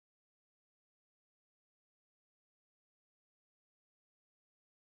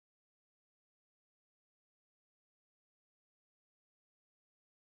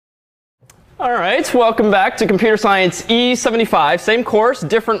All right, welcome back to Computer Science E-75. Same course,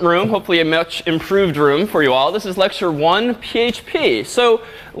 different room, hopefully a much improved room for you all. This is Lecture 1, PHP. So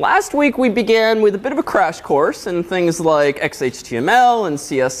last week we began with a bit of a crash course in things like XHTML and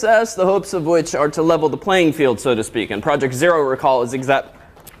CSS, the hopes of which are to level the playing field, so to speak. And Project Zero, recall, is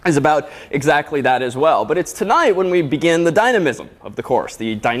about exactly that as well. But it's tonight when we begin the dynamism of the course,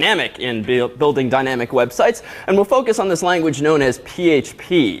 the dynamic in building dynamic websites. And we'll focus on this language known as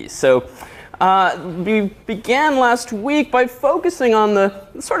PHP. So we began last week by focusing on the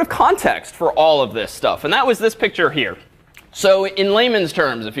sort of context for all of this stuff. And that was this picture here. So in layman's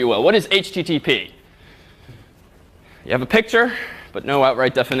terms, if you will, what is HTTP? You have a picture, but no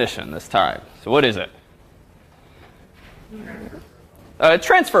outright definition this time. So what is it?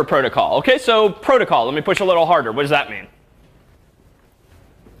 Transfer protocol. OK, so protocol. Let me push a little harder. What does that mean?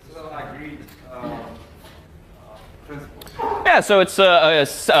 Yeah, so it's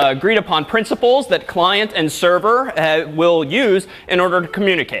agreed upon principles that client and server will use in order to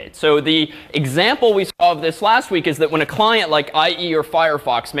communicate. So the example we saw of this last week is that when a client like IE or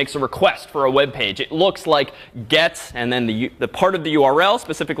Firefox makes a request for a web page, it looks like get and then the part of the URL,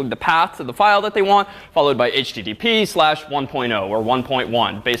 specifically the path to the file that they want, followed by HTTP/1.0 or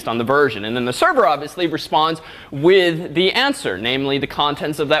 1.1 based on the version. And then the server obviously responds with the answer, namely the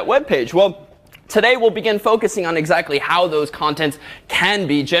contents of that web page. Well, today we'll begin focusing on exactly how those contents can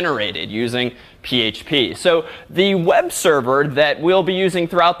be generated using PHP. So the web server that we'll be using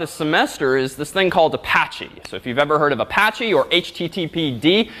throughout this semester is this thing called Apache. So if you've ever heard of Apache or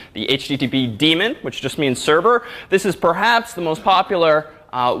HTTPD, the HTTP daemon, which just means server, this is perhaps the most popular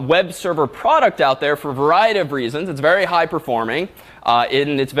web server product out there for a variety of reasons. It's very high performing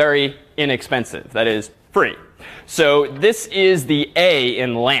and it's very inexpensive. That is free. So this is the A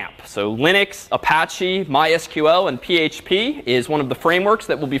in LAMP. So Linux, Apache, MySQL, and PHP is one of the frameworks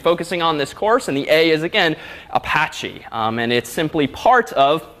that we'll be focusing on this course. And the A is, again, Apache. And it's simply part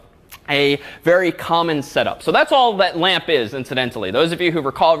of a very common setup. So that's all that LAMP is, incidentally. Those of you who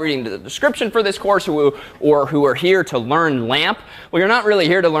recall reading the description for this course or who are here to learn LAMP, well, you're not really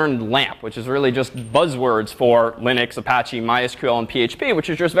here to learn LAMP, which is really just buzzwords for Linux, Apache, MySQL, and PHP, which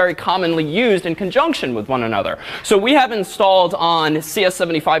is just very commonly used in conjunction with one another. So we have installed on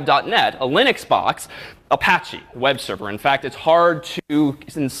CS75.net, a Linux box, Apache web server. In fact, it's hard to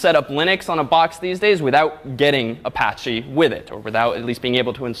set up Linux on a box these days without getting Apache with it, or without at least being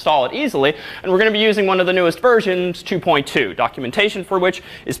able to install it easily. And we're going to be using one of the newest versions, 2.2, documentation for which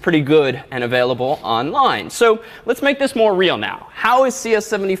is pretty good and available online. So let's make this more real now. How is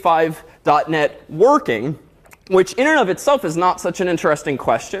CS75.net working? Which in and of itself is not such an interesting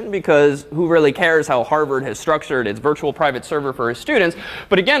question, because who really cares how Harvard has structured its virtual private server for its students?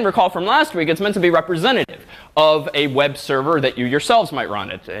 But again, recall from last week, it's meant to be representative of a web server that you yourselves might run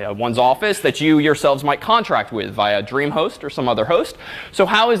at one's office, that you yourselves might contract with via DreamHost or some other host. So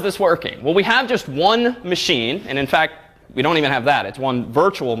how is this working? Well, we have just one machine, and in fact, we don't even have that. It's one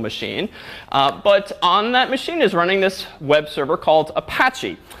virtual machine. But on that machine is running this web server called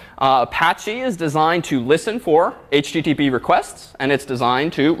Apache. Apache is designed to listen for HTTP requests, and it's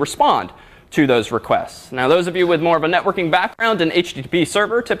designed to respond to those requests. Now, those of you with more of a networking background, an HTTP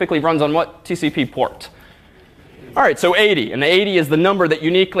server typically runs on what TCP port? All right, so 80. And the 80 is the number that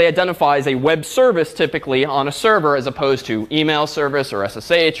uniquely identifies a web service typically on a server, as opposed to email service or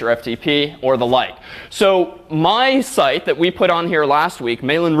SSH or FTP or the like. So my site that we put on here last week,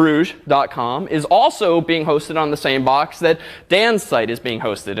 MailinRouge.com, is also being hosted on the same box that Dan's site is being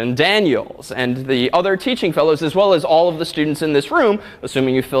hosted, and Daniel's, and the other teaching fellows, as well as all of the students in this room,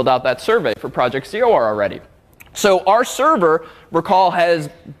 assuming you filled out that survey for Project Zero already. So our server, recall, has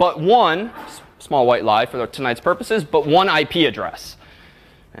but one, small white lie for tonight's purposes, but one IP address.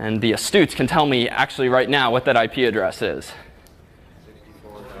 And the astutes can tell me actually right now what that IP address is.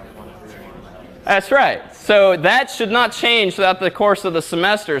 That's right. So that should not change throughout the course of the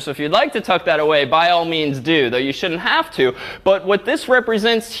semester. So if you'd like to tuck that away, by all means do, though you shouldn't have to. But what this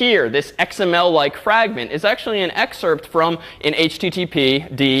represents here, this XML-like fragment, is actually an excerpt from an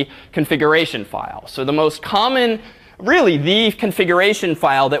HTTPD configuration file. So the most common, really the configuration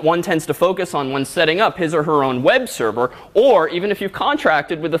file that one tends to focus on when setting up his or her own web server, or even if you've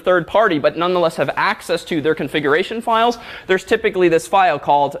contracted with a third party but nonetheless have access to their configuration files, there's typically this file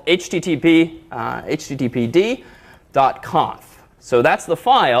called httpd.conf. So that's the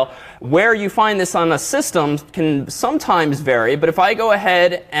file. Where you find this on a system can sometimes vary, but if I go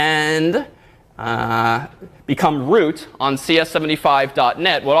ahead and become root on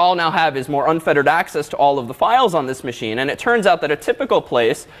CS75.net, what I'll now have is more unfettered access to all of the files on this machine. And it turns out that a typical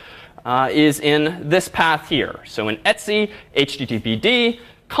place is in this path here. So in Etsy, httpd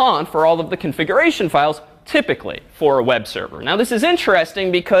conf for all of the configuration files typically for a web server. Now this is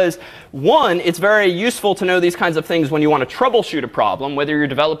interesting because, one, it's very useful to know these kinds of things when you want to troubleshoot a problem, whether you're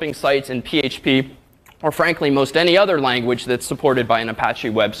developing sites in PHP or frankly most any other language that's supported by an Apache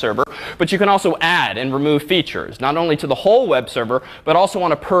web server. But you can also add and remove features, not only to the whole web server, but also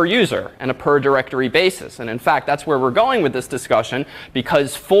on a per user and a per directory basis. And in fact, that's where we're going with this discussion,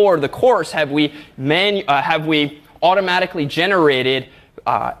 because for the course have we automatically generated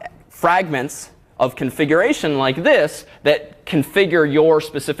fragments of configuration like this that configure your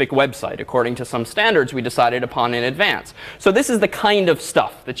specific website according to some standards we decided upon in advance. So this is the kind of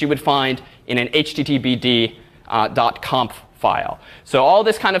stuff that you would find in an httpd.conf file. So all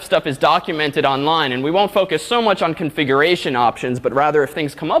this kind of stuff is documented online, and we won't focus so much on configuration options, but rather if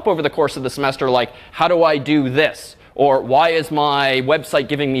things come up over the course of the semester, like how do I do this? Or why is my website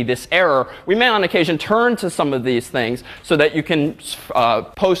giving me this error? We may on occasion turn to some of these things so that you can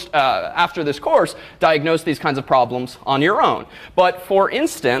after this course, diagnose these kinds of problems on your own. But for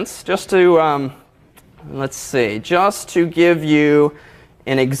instance, just to, let's see, just to give you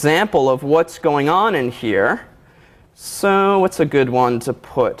an example of what's going on in here. So what's a good one to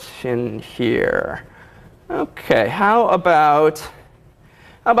put in here? OK, how about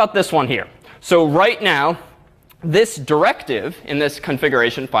this one here? So right now, this directive in this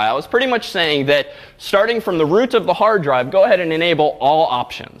configuration file is pretty much saying that starting from the root of the hard drive, go ahead and enable all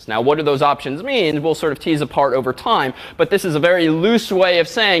options. Now, what do those options mean? We'll sort of tease apart over time. But this is a very loose way of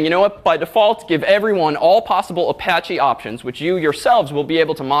saying, you know what, by default, give everyone all possible Apache options, which you yourselves will be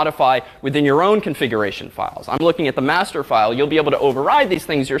able to modify within your own configuration files. I'm looking at the master file. You'll be able to override these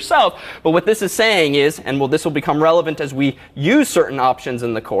things yourself. But what this is saying is, and this will become relevant as we use certain options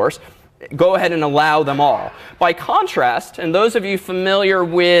in the course, go ahead and allow them all. By contrast, and those of you familiar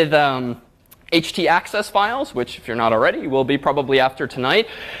with htaccess files, which if you're not already, you will be probably after tonight,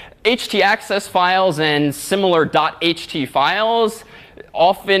 htaccess files and similar .ht files,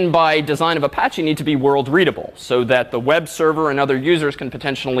 often by design of Apache, need to be world readable so that the web server and other users can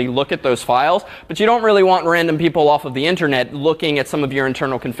potentially look at those files. But you don't really want random people off of the internet looking at some of your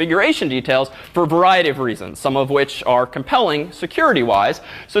internal configuration details for a variety of reasons, some of which are compelling security-wise.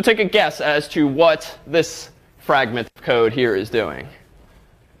 So take a guess as to what this fragment of code here is doing.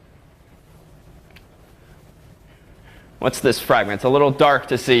 What's this fragment? It's a little dark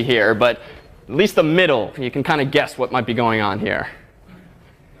to see here, but at least the middle, you can kind of guess what might be going on here.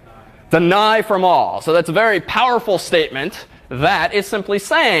 Deny from all. So that's a very powerful statement that is simply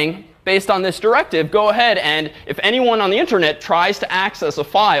saying, based on this directive, go ahead and if anyone on the internet tries to access a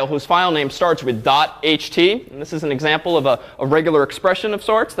file whose file name starts with .ht, and this is an example of a regular expression of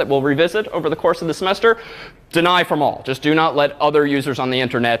sorts that we'll revisit over the course of the semester, deny from all. Just do not let other users on the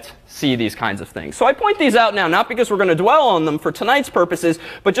internet see these kinds of things. So I point these out now, not because we're going to dwell on them for tonight's purposes,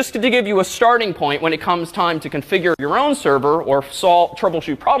 but just to give you a starting point when it comes time to configure your own server or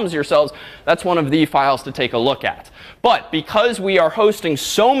troubleshoot problems yourselves. That's one of the files to take a look at. But because we are hosting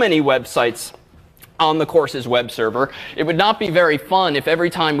so many websites on the course's web server, it would not be very fun if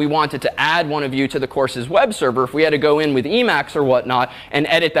every time we wanted to add one of you to the course's web server, if we had to go in with Emacs or whatnot and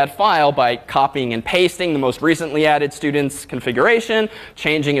edit that file by copying and pasting the most recently added student's configuration,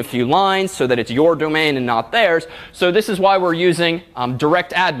 changing a few lines so that it's your domain and not theirs. So this is why we're using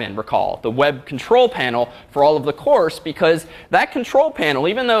direct admin, recall, the web control panel for all of the course, because that control panel,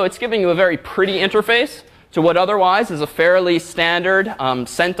 even though it's giving you a very pretty interface to what otherwise is a fairly standard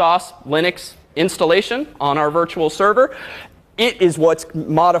CentOS Linux installation on our virtual server, it is what's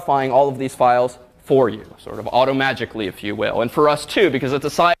modifying all of these files for you, sort of automagically, if you will. And for us too, because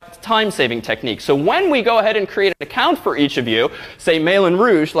it's a time-saving technique. So when we go ahead and create an account for each of you, say Malin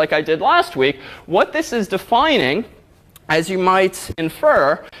Rouge, like I did last week, what this is defining, as you might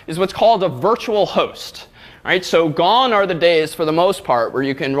infer, is what's called a virtual host. Right? So gone are the days, for the most part, where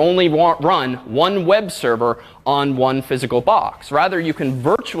you can only run one web server on one physical box. Rather, you can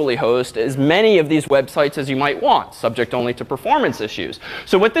virtually host as many of these websites as you might want, subject only to performance issues.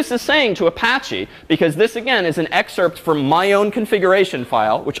 So what this is saying to Apache, because this, again, is an excerpt from my own configuration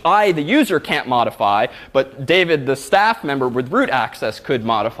file, which I, the user, can't modify, but David, the staff member with root access, could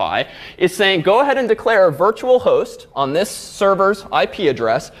modify, is saying go ahead and declare a virtual host on this server's IP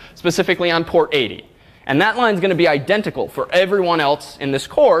address, specifically on port 80. And that line is going to be identical for everyone else in this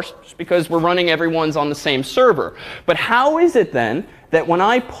course, just because we're running everyone's on the same server. But how is it then that when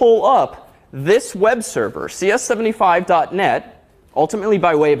I pull up this web server, cs75.net, ultimately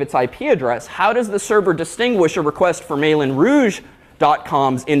by way of its IP address, how does the server distinguish a request for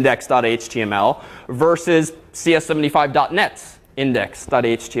malinrouge.com's index.html versus cs75.net's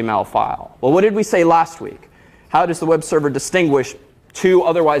index.html file? Well, what did we say last week? How does the web server distinguish two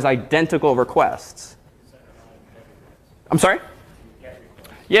otherwise identical requests. I'm sorry?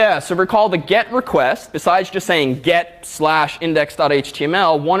 Yeah, so recall the GET request, besides just saying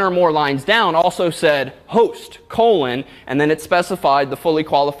get/index.html, one or more lines down also said host, and then it specified the fully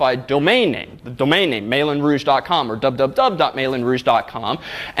qualified domain name, the domain name, mailinrouge.com or www.mailinrouge.com.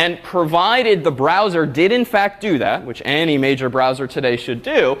 And provided the browser did in fact do that, which any major browser today should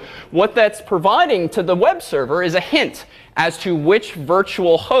do, what that's providing to the web server is a hint as to which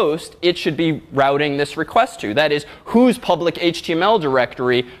virtual host it should be routing this request to. That is, whose public HTML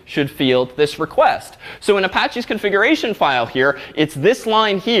directory should field this request. So in Apache's configuration file here, it's this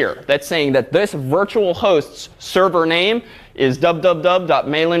line here that's saying that this virtual host's server name is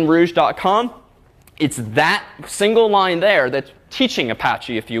www.mailinrouge.com. It's that single line there that's teaching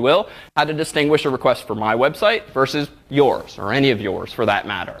Apache, if you will, how to distinguish a request for my website versus yours, or any of yours for that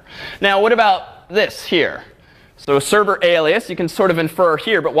matter. Now, what about this here? So server alias, you can sort of infer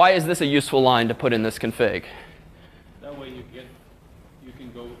here, but why is this a useful line to put in this config? That way you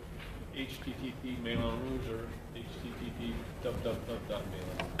can go HTTP mailinrouge or HTTP www.mailinrouge.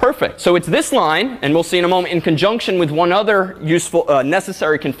 Perfect. So it's this line, and we'll see in a moment, in conjunction with one other useful,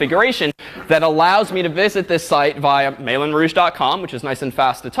 necessary configuration that allows me to visit this site via mailinrouge.com, which is nice and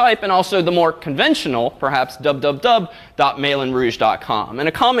fast to type, and also the more conventional, perhaps, www.mailinrouge.com. And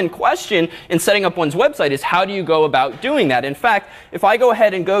a common question in setting up one's website is, how do you go about doing that? In fact, if I go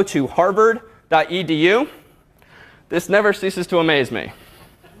ahead and go to harvard.edu, this never ceases to amaze me.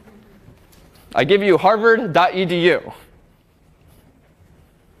 I give you harvard.edu.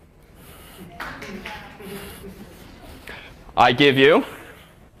 I give you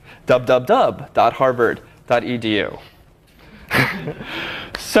www.harvard.edu.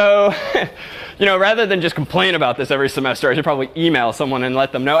 So, rather than just complain about this every semester, I should probably email someone and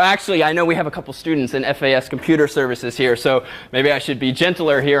let them know. Actually, I know we have a couple students in FAS computer services here, so maybe I should be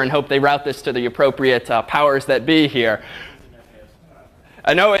gentler here and hope they route this to the appropriate powers that be here.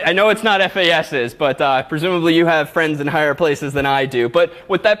 I know it's not FAS's, but presumably you have friends in higher places than I do. But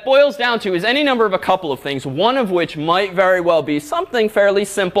what that boils down to is any number of a couple of things, one of which might very well be something fairly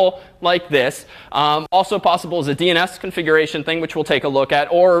simple like this. Also possible is a DNS configuration thing, which we'll take a look at,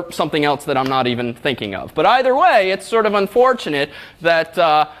 or something else that I'm not even thinking of. But either way, it's sort of unfortunate that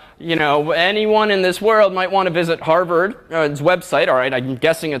anyone in this world might want to visit Harvard's website. All right, I'm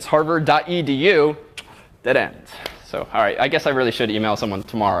guessing it's harvard.edu. Dead end. So, all right, I guess I really should email someone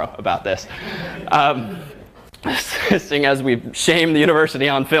tomorrow about this. Seeing as we've shamed the university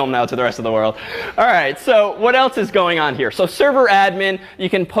on film now to the rest of the world. All right, so what else is going on here? So server admin, you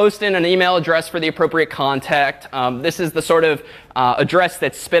can post in an email address for the appropriate contact. This is the sort of address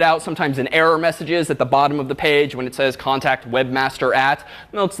that's spit out sometimes in error messages at the bottom of the page when it says contact webmaster at.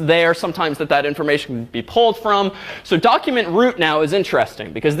 Well, it's there sometimes that information can be pulled from. So document root now is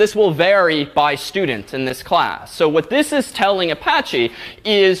interesting because this will vary by student in this class. So what this is telling Apache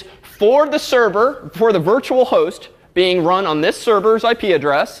is for the server, for the virtual host being run on this server's IP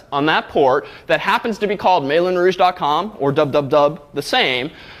address on that port that happens to be called mailinrouge.com or www the same,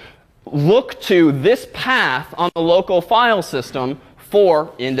 look to this path on the local file system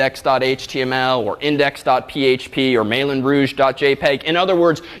for index.html or index.php or mailinrouge.jpg. In other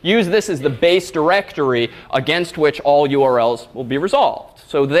words, use this as the base directory against which all URLs will be resolved.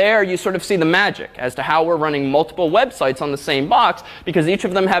 So there you sort of see the magic as to how we're running multiple websites on the same box, because each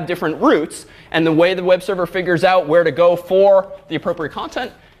of them have different routes. And the way the web server figures out where to go for the appropriate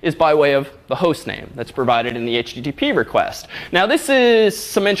content is by way of the host name that's provided in the HTTP request. Now this is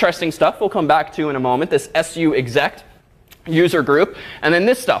some interesting stuff we'll come back to in a moment, this su exec user group. And then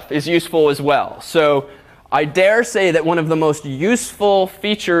this stuff is useful as well. So I dare say that one of the most useful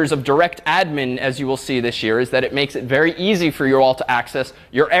features of direct admin, as you will see this year, is that it makes it very easy for you all to access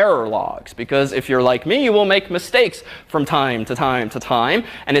your error logs. Because if you're like me, you will make mistakes from time to time to time.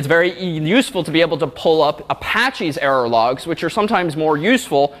 And it's very useful to be able to pull up Apache's error logs, which are sometimes more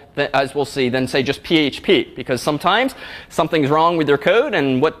useful, as we'll see, than, say, just PHP. Because sometimes something's wrong with your code,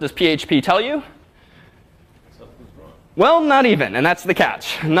 and what does PHP tell you? Well, not even, and that's the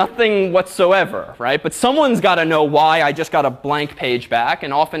catch. Nothing whatsoever, right? But someone's got to know why I just got a blank page back,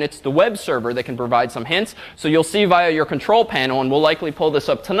 and often it's the web server that can provide some hints. So you'll see via your control panel, and we'll likely pull this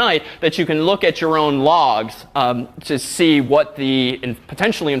up tonight, that you can look at your own logs to see what the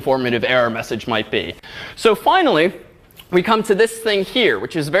potentially informative error message might be. So finally, we come to this thing here,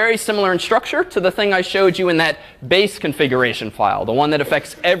 which is very similar in structure to the thing I showed you in that base configuration file, the one that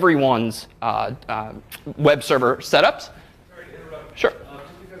affects everyone's web server setups. Sorry to interrupt. Sure.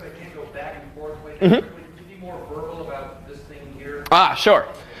 Just because I can't go back and forth, could you be more verbal about this thing here? Ah, sure.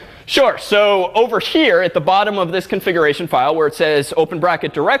 Sure. So over here at the bottom of this configuration file where it says open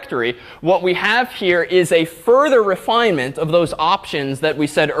bracket directory, what we have here is a further refinement of those options that we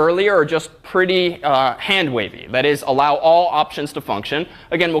said earlier are just pretty hand wavy. That is, allow all options to function.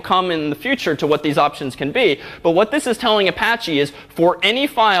 Again, we'll come in the future to what these options can be. But what this is telling Apache is for any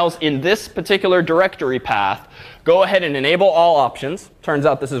files in this particular directory path, go ahead and enable all options. Turns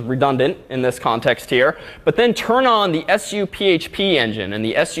out this is redundant in this context here. But then turn on the SU-PHP engine. And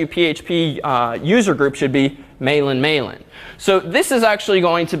the SU-PHP user group should be Malin. So this is actually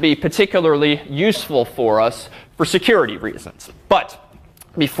going to be particularly useful for us for security reasons. But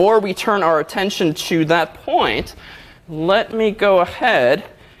before we turn our attention to that point, let me go ahead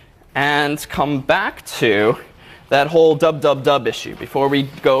and come back to that whole dub issue before we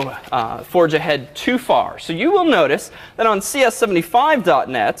go forge ahead too far. So you will notice that on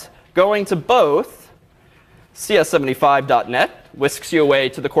CS75.net, going to both CS75.net whisks you away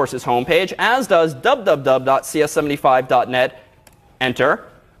to the course's homepage, as does www.cs75.net, enter.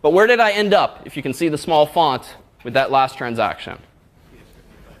 But where did I end up, if you can see the small font, with that last transaction?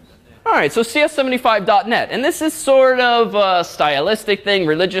 All right, so CS75.net. And this is sort of a stylistic thing,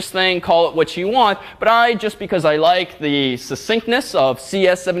 religious thing, call it what you want. But just because I like the succinctness of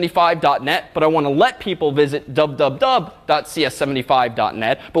CS75.net, but I want to let people visit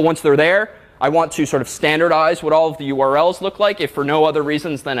www.cs75.net. But once they're there, I want to sort of standardize what all of the URLs look like, if for no other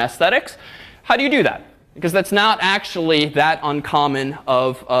reasons than aesthetics. How do you do that? Because that's not actually that uncommon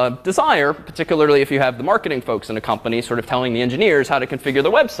of a desire, particularly if you have the marketing folks in a company sort of telling the engineers how to configure the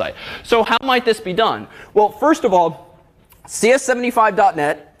website. So how might this be done? Well, first of all,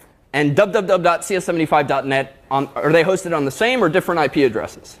 CS75.net and www.cs75.net, are they hosted on the same or different IP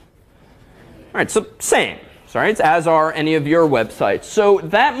addresses? All right, so same. Sorry, it's as are any of your websites. So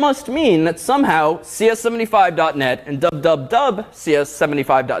that must mean that somehow CS75.net and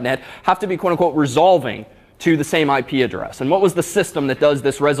www.cs75.net have to be, quote unquote, resolving to the same IP address. And what was the system that does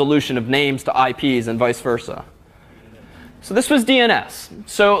this resolution of names to IPs and vice versa? So this was DNS.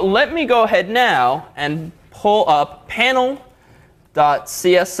 So let me go ahead now and pull up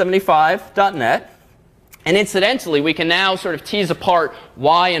panel.cs75.net. And incidentally, we can now sort of tease apart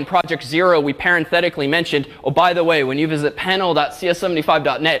why in Project Zero we parenthetically mentioned, oh, by the way, when you visit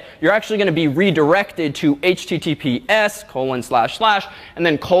panel.cs75.net, you're actually going to be redirected to https:// and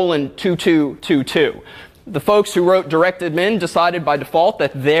then :2222. The folks who wrote directadmin decided by default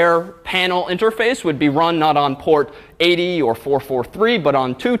that their panel interface would be run not on port 80 or 443, but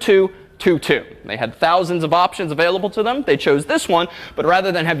on 2222. They had thousands of options available to them. They chose this one. But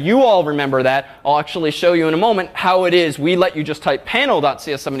rather than have you all remember that, I'll actually show you in a moment how it is we let you just type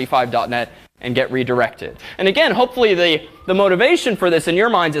panel.cs75.net and get redirected. And again, hopefully the motivation for this in your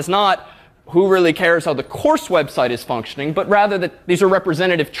minds is not who really cares how the course website is functioning, but rather that these are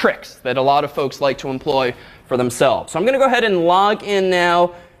representative tricks that a lot of folks like to employ for themselves. So I'm going to go ahead and log in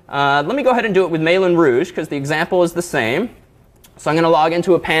now. Let me go ahead and do it with Malin Rouge, because the example is the same. So I'm going to log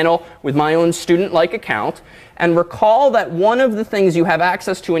into a panel with my own student-like account. And recall that one of the things you have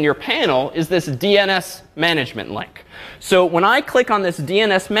access to in your panel is this DNS management link. So when I click on this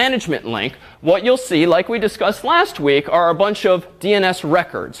DNS management link, what you'll see, like we discussed last week, are a bunch of DNS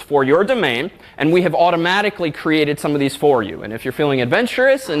records for your domain. And we have automatically created some of these for you. And if you're feeling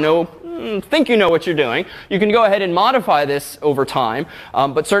adventurous and think you know what you're doing, you can go ahead and modify this over time.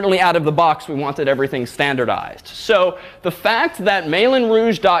 But certainly out of the box, we wanted everything standardized. So the fact that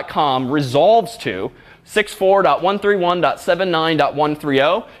malinrouge.com resolves to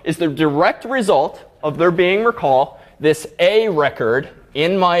 64.131.79.130 is the direct result of there being, recall, this A record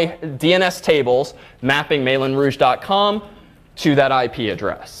in my DNS tables mapping malinrouge.com to that IP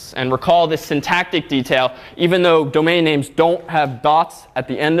address. And recall this syntactic detail, even though domain names don't have dots at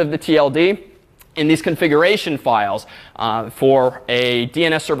the end of the TLD, in these configuration files for a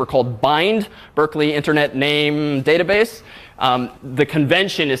DNS server called Bind, Berkeley Internet Name Database, the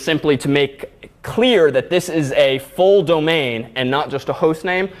convention is simply to make clear that this is a full domain and not just a host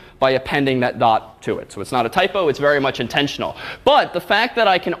name by appending that dot to it. So it's not a typo, it's very much intentional. But the fact that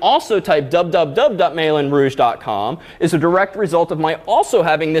I can also type www.malinrouge.com is a direct result of my also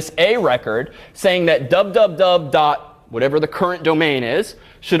having this A record saying that www. Whatever the current domain is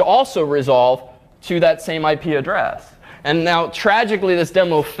should also resolve to that same IP address. And now, tragically, this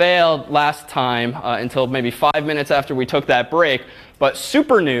demo failed last time until maybe 5 minutes after we took that break. But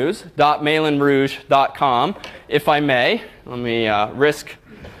supernews.malinrouge.com, if I may, let me risk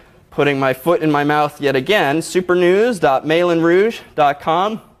putting my foot in my mouth yet again.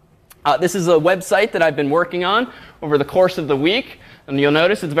 Supernews.malinrouge.com. This is a website that I've been working on over the course of the week. And you'll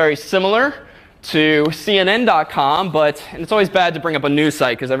notice it's very similar to CNN.com, and it's always bad to bring up a news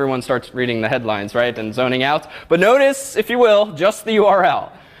site because everyone starts reading the headlines, right, and zoning out. But notice, if you will, just the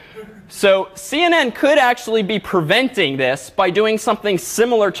URL. So CNN could actually be preventing this by doing something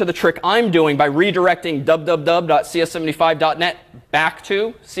similar to the trick I'm doing by redirecting www.cs75.net back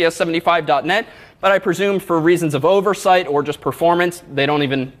to cs75.net. But I presume for reasons of oversight or just performance, they don't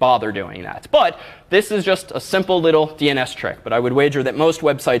even bother doing that. But this is just a simple little DNS trick. But I would wager that most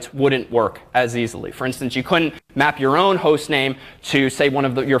websites wouldn't work as easily. For instance, you couldn't map your own host name to, say, one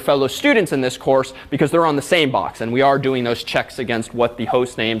of your fellow students in this course because they're on the same box. And we are doing those checks against what the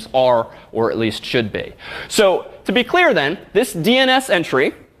host names are, or at least should be. So to be clear then, this DNS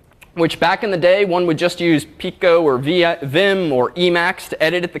entry, which back in the day one would just use Pico or Vim or Emacs to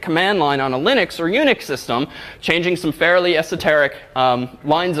edit at the command line on a Linux or Unix system, changing some fairly esoteric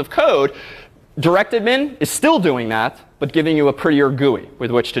lines of code, DirectAdmin is still doing that, but giving you a prettier GUI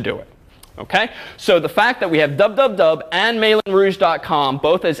with which to do it. Okay? So the fact that we have www and MailinRouge.com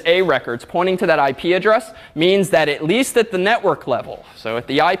both as A records pointing to that IP address means that at least at the network level, so at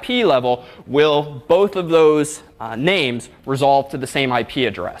the IP level, will both of those names resolve to the same IP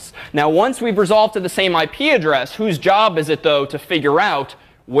address. Now, once we've resolved to the same IP address, whose job is it, though, to figure out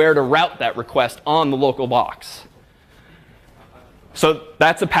where to route that request on the local box? So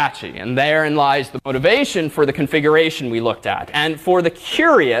that's Apache. And therein lies the motivation for the configuration we looked at. And for the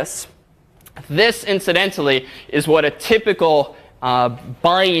curious, this, incidentally, is what a typical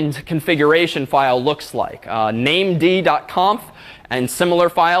bind configuration file looks like. Named.conf and similar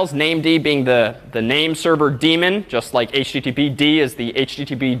files, named being the name server daemon, just like HTTPD is the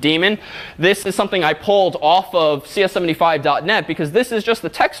HTTP daemon. This is something I pulled off of cs75.net because this is just the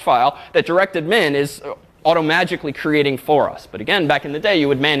text file that DirectAdmin is automagically creating for us. But again, back in the day, you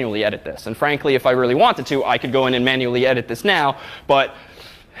would manually edit this. And frankly, if I really wanted to, I could go in and manually edit this now. But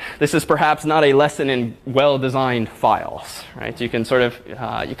this is perhaps not a lesson in well-designed files, right? You can sort of, you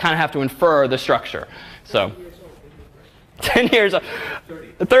kind of have to infer the structure. So 10 years old,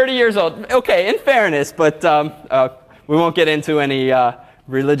 30 years old. OK, in fairness, but we won't get into any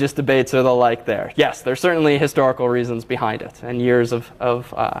religious debates or the like there. Yes, there's certainly historical reasons behind it and years of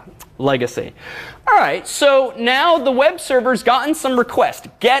legacy. All right, so now the web server's gotten some request.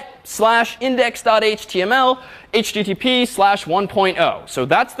 Get/index.html, HTTP/1.0. So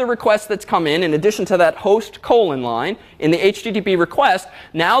that's the request that's come in addition to that host : line in the HTTP request.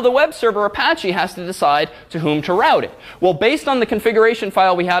 Now the web server Apache has to decide to whom to route it. Well, based on the configuration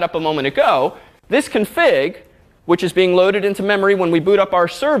file we had up a moment ago, this config, which is being loaded into memory when we boot up our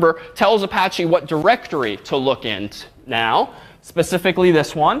server, tells Apache what directory to look in now, specifically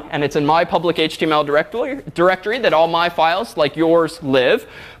this one. And it's in my public HTML directory that all my files, like yours, live.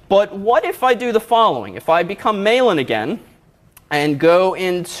 But what if I do the following? If I become Mailin again and go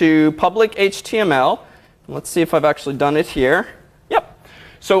into public HTML, let's see if I've actually done it here. Yep.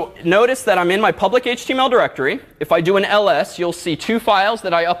 So notice that I'm in my public HTML directory. If I do an ls, you'll see two files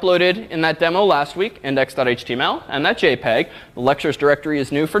that I uploaded in that demo last week, index.html and that JPEG. The lectures directory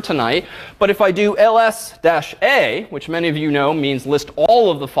is new for tonight. But if I do ls-a, which many of you know means list all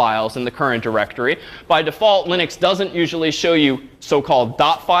of the files in the current directory, by default, Linux doesn't usually show you so-called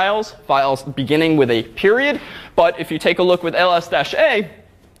dot files, files beginning with a period. But if you take a look with ls-a, you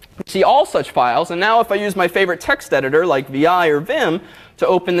see all such files. And now if I use my favorite text editor like VI or Vim to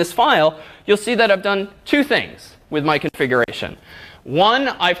open this file, you'll see that I've done two things with my configuration. One,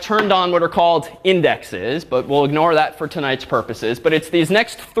 I've turned on what are called indexes, but we'll ignore that for tonight's purposes. But it's these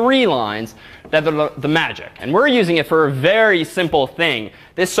next three lines that are the magic. And we're using it for a very simple thing.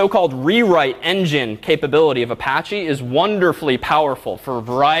 This so-called rewrite engine capability of Apache is wonderfully powerful for a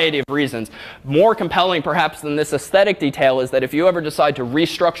variety of reasons. More compelling, perhaps, than this aesthetic detail is that if you ever decide to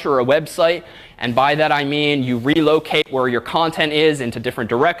restructure a website, and by that I mean you relocate where your content is into different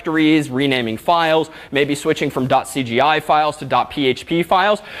directories, renaming files, maybe switching from .cgi files to .php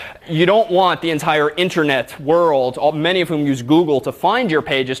files, you don't want the entire internet world, many of whom use Google to find your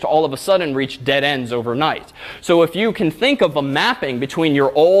pages, to all of a sudden reach dead ends overnight. So if you can think of a mapping between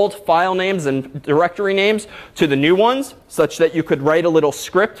your old file names and directory names to the new ones, such that you could write a little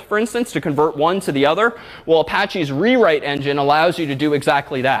script, for instance, to convert one to the other, well, Apache's rewrite engine allows you to do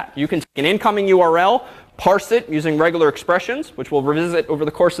exactly that. You can take an incoming URL, parse it using regular expressions, which we'll revisit over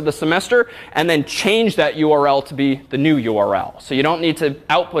the course of the semester, and then change that URL to be the new URL. So you don't need to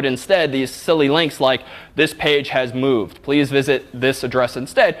output instead these silly links like, this page has moved. Please visit this address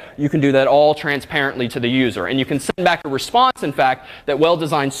instead. You can do that all transparently to the user. And you can send back a response, in fact, that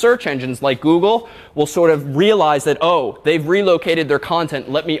well-designed search engines like Google will sort of realize that, oh, they've relocated their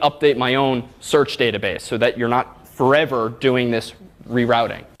content. Let me update my own search database so that you're not forever doing this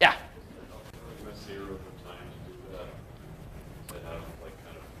rerouting. Yeah?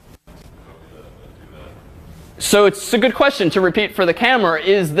 So it's a good question to repeat for the camera.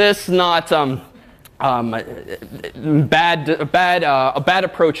 Is this not a bad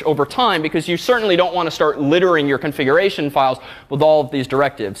approach over time? Because you certainly don't want to start littering your configuration files with all of these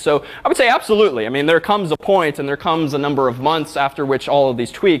directives. So I would say absolutely. I mean, there comes a point and there comes a number of months after which all of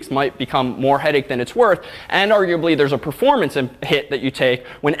these tweaks might become more headache than it's worth. And arguably, there's a performance hit that you take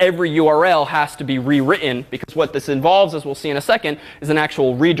when every URL has to be rewritten, because what this involves, as we'll see in a second, is an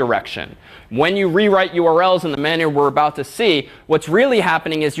actual redirection. When you rewrite URLs in the manner we're about to see, what's really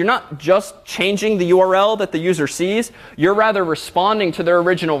happening is you're not just changing the URL that the user sees, you're rather responding to their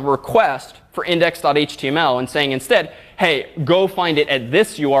original request for index.html and saying instead, hey, go find it at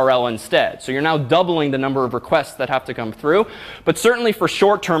this URL instead. So you're now doubling the number of requests that have to come through. But certainly for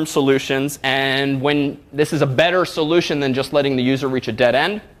short-term solutions, and when this is a better solution than just letting the user reach a dead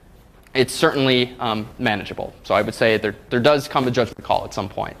end, it's certainly manageable. So I would say there does come a judgment call at some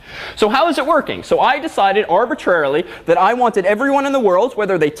point. So how is it working? So I decided arbitrarily that I wanted everyone in the world,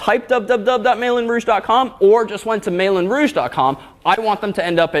 whether they typed www.mailinrouge.com or just went to mailinrouge.com, I want them to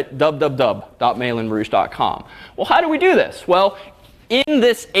end up at www.mailinrouge.com. Well, how do we do this? Well, in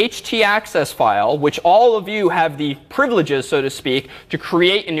this htaccess file, which all of you have the privileges, so to speak, to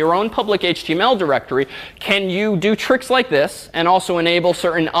create in your own public HTML directory, can you do tricks like this and also enable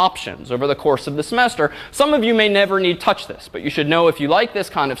certain options over the course of the semester? Some of you may never need to touch this, but you should know if you like this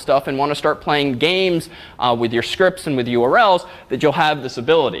kind of stuff and want to start playing games with your scripts and with URLs, that you'll have this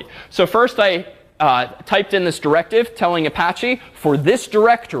ability. So first I typed in this directive telling Apache, for this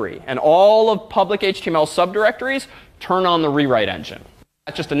directory and all of public HTML subdirectories, turn on the rewrite engine.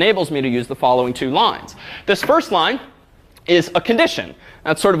 That just enables me to use the following two lines. This first line is a condition.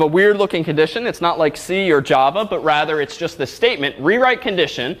 That's sort of a weird looking condition. It's not like C or Java, but rather it's just this statement, rewrite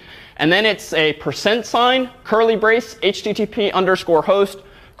condition, and then it's a %, curly brace, http_host,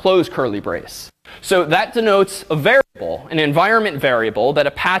 close curly brace. So that denotes a variable, an environment variable that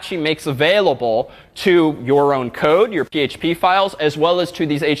Apache makes available to your own code, your PHP files, as well as to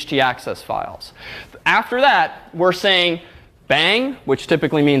these htaccess files. After that, we're saying bang, which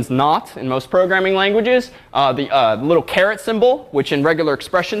typically means not in most programming languages, the little caret symbol, which in regular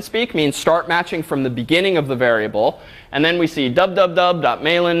expression speak means start matching from the beginning of the variable. And then we see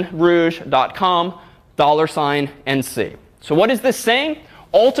www.mailinrouge.com, $NC. So what is this saying?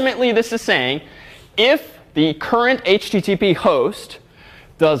 Ultimately, this is saying if the current HTTP host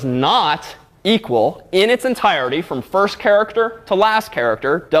does not equal in its entirety from first character to last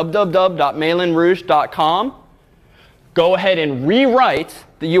character www.mailinrouge.com, go ahead and rewrite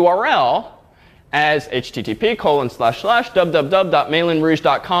the URL as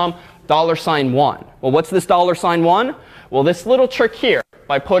http://www.mailinrouge.com $1. Well, what's this $1? Well, this little trick here,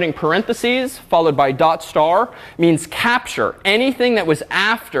 by putting parentheses followed by $, means capture anything that was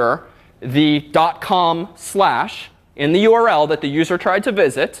after the .com/ in the URL that the user tried to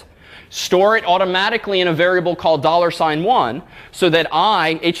visit, store it automatically in a variable called $1 so that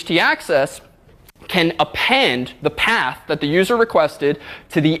I, htaccess, can append the path that the user requested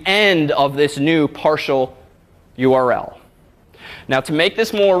to the end of this new partial URL. Now, to make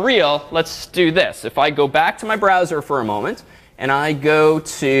this more real, let's do this. If I go back to my browser for a moment and I go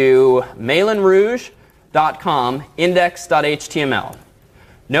to mailinrouge.com index.html,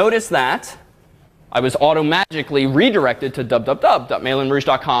 notice that I was automatically redirected to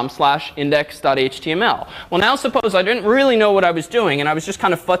www.mailinrouge.com/index.html. Well, now suppose I didn't really know what I was doing and I was just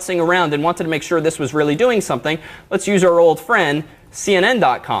kind of futzing around and wanted to make sure this was really doing something. Let's use our old friend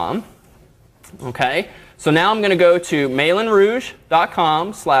cnn.com. OK, so now I'm going to go to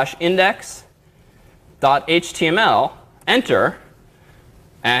mailinrouge.com/index.html, enter,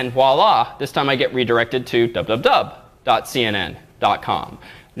 and voila, this time I get redirected to www.cnn.com.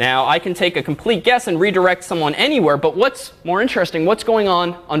 Now, I can take a complete guess and redirect someone anywhere, but what's more interesting, what's going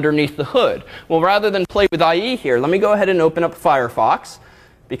on underneath the hood? Well, rather than play with IE here, let me go ahead and open up Firefox.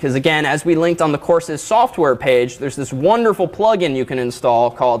 Because again, as we linked on the course's software page, there's this wonderful plugin you can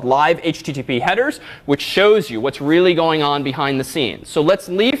install called Live HTTP Headers, which shows you what's really going on behind the scenes. So let's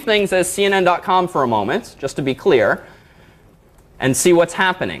leave things as cnn.com for a moment, just to be clear, and see what's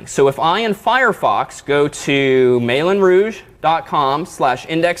happening. So if I in Firefox go to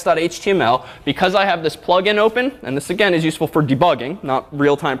mailinrouge.com/index.html, because I have this plugin open, and this again is useful for debugging, not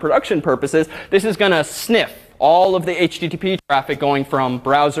real-time production purposes, this is going to sniff all of the HTTP traffic going from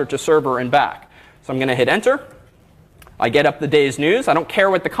browser to server and back. So I'm going to hit enter. I get up the day's news. I don't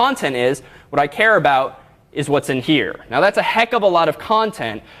care what the content is. What I care about is what's in here. Now that's a heck of a lot of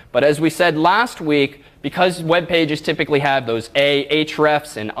content, but as we said last week, because web pages typically have those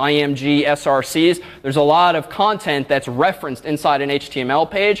hrefs and img srcs, there's a lot of content that's referenced inside an HTML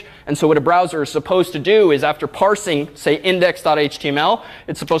page. And so what a browser is supposed to do is, after parsing, say, index.html,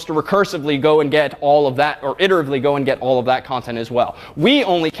 it's supposed to recursively go and get all of that, or iteratively go and get all of that content as well. We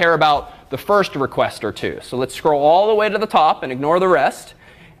only care about the first request or two. So let's scroll all the way to the top and ignore the rest.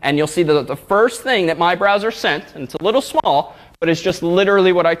 And you'll see that the first thing that my browser sent, and it's a little small, but it's just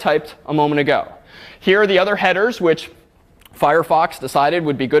literally what I typed a moment ago. Here are the other headers, which Firefox decided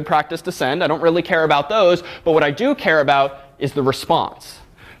would be good practice to send. I don't really care about those, but what I do care about is the response.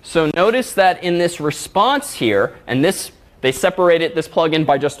 So notice that in this response here, and they separated this plugin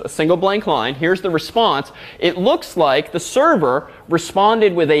by just a single blank line. Here's the response. It looks like the server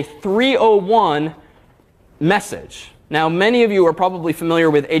responded with a 301 message. Now, many of you are probably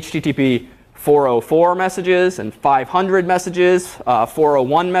familiar with HTTP 404 messages and 500 messages,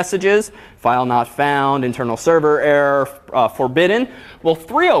 401 messages, file not found, internal server error, forbidden. Well,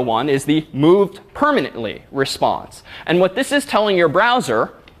 301 is the moved permanently response. And what this is telling your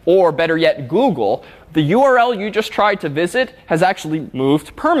browser, or better yet, Google, the URL you just tried to visit has actually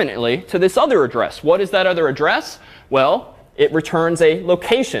moved permanently to this other address. What is that other address? Well, it returns a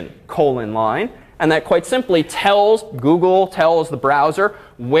location : line. And that quite simply tells Google, tells the browser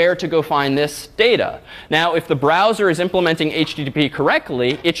where to go find this data. Now, if the browser is implementing HTTP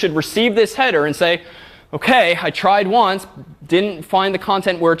correctly, it should receive this header and say, OK, I tried once, didn't find the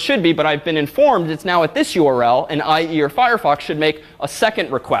content where it should be, but I've been informed it's now at this URL, and IE or Firefox should make a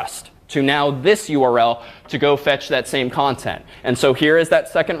second request to now this URL to go fetch that same content. And so here is that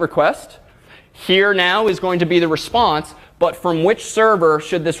second request. Here now is going to be the response. But from which server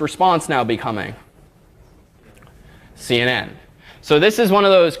should this response now be coming? CNN. So this is one of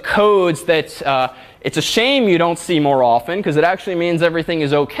those codes that it's a shame you don't see more often, because it actually means everything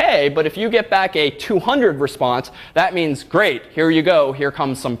is OK. But if you get back a 200 response, that means, great, here you go, here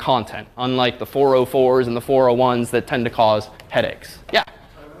comes some content, unlike the 404s and the 401s that tend to cause headaches. Yeah?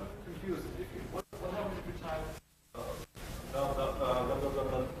 I'm confused. What happens if you type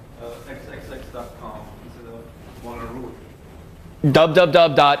xxx.com instead of one root?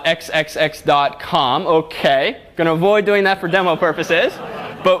 www.xxx.com. OK. Going to avoid doing that for demo purposes.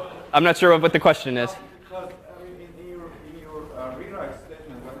 But I'm not sure what the question is. Because I mean, in your rewrite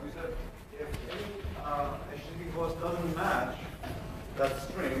statement, when you said if any HTTP host doesn't match that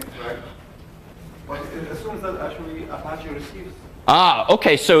string, right? But it assumes that actually Apache receives.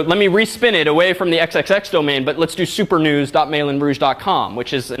 OK. So let me respin it away from the XXX domain, but let's do supernews.mailandrouge.com,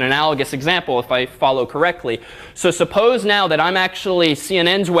 which is an analogous example if I follow correctly. So suppose now that I'm actually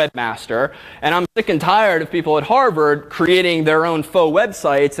CNN's webmaster, and I'm sick and tired of people at Harvard creating their own faux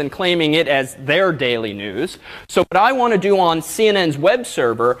websites and claiming it as their daily news. So what I want to do on CNN's web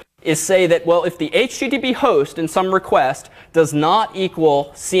server is say that, well, if the HTTP host in some request does not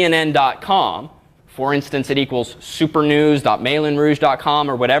equal CNN.com, for instance, it equals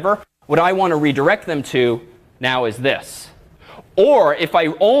supernews.mailandrouge.com or whatever, what I want to redirect them to now is this. Or if I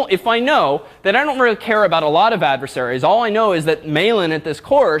know that I don't really care about a lot of adversaries, all I know is that Mailin at this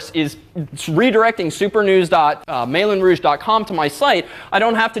course is redirecting supernews.mailandrouge.com to my site, I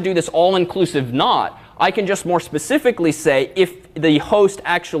don't have to do this all-inclusive not. I can just more specifically say if the host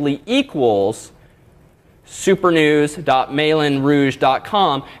actually equals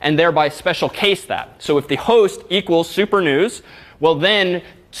supernews.mailandrouge.com, and thereby special case that. So if the host equals supernews, well then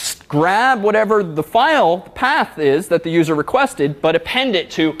grab whatever the file path is that the user requested, but append it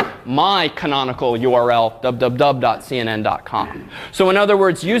to my canonical URL, www.cnn.com. So in other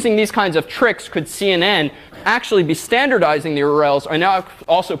words, using these kinds of tricks, could CNN actually be standardizing the URLs and now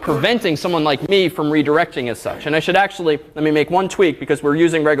also preventing someone like me from redirecting as such? And I should actually, let me make one tweak, because we're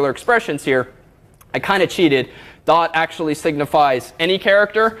using regular expressions here. I kind of cheated. Dot actually signifies any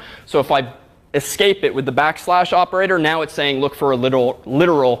character. So if I escape it with the backslash operator, now it's saying look for a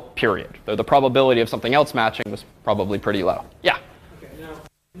literal period. Though the probability of something else matching was probably pretty low. Yeah? Okay, now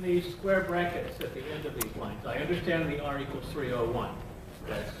in the square brackets at the end of these lines, I understand the R equals 301.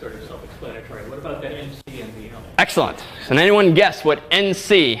 That's sort of self-explanatory. What about the NC and the L? Excellent. Can anyone guess what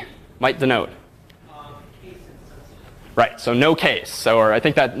NC might denote? Right, so no case, or I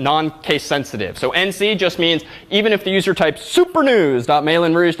think that non-case sensitive. So NC just means even if the user types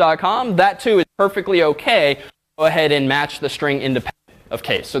supernews.mailandrouge.com, that too is perfectly OK. Go ahead and match the string independent of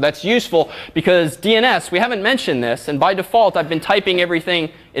case. So that's useful because DNS, we haven't mentioned this, and by default I've been typing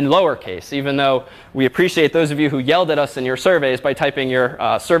everything in lowercase, even though we appreciate those of you who yelled at us in your surveys by typing your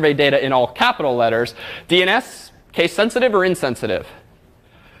survey data in all capital letters. DNS, case sensitive or insensitive?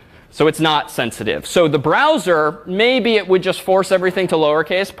 So it's not sensitive. So the browser, maybe it would just force everything to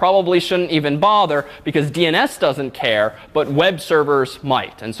lowercase. Probably shouldn't even bother because DNS doesn't care, but web servers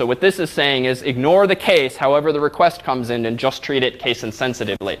might. And so what this is saying is ignore the case, however the request comes in, and just treat it case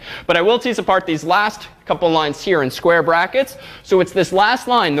insensitively. But I will tease apart these last couple lines here in square brackets. So it's this last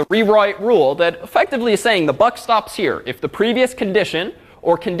line, the rewrite rule, that effectively is saying the buck stops here. If the previous condition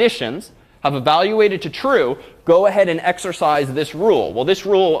or conditions have evaluated to true, go ahead and exercise this rule. Well, this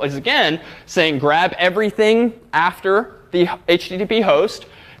rule is, again, saying grab everything after the HTTP host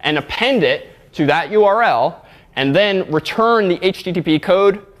and append it to that URL, and then return the HTTP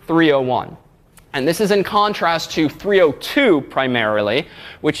code 301. And this is in contrast to 302 primarily,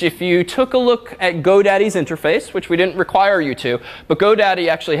 which if you took a look at GoDaddy's interface, which we didn't require you to, but GoDaddy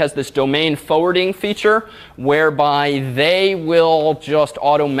actually has this domain forwarding feature whereby they will just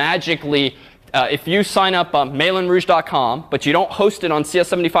auto-magically, if you sign up on mailinrouge.com, but you don't host it on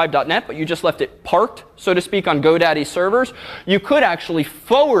cs75.net, but you just left it parked, so to speak, on GoDaddy servers, you could actually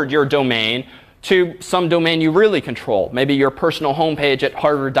forward your domain to some domain you really control, maybe your personal homepage at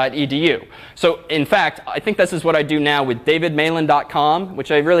harvard.edu. So in fact, I think this is what I do now with davidmalan.com, which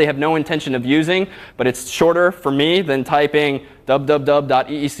I really have no intention of using, but it's shorter for me than typing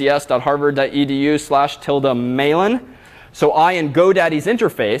www.eecs.harvard.edu/tilde-malan. So I, in GoDaddy's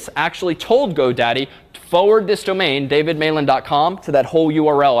interface, actually told GoDaddy to forward this domain, davidmalan.com, to that whole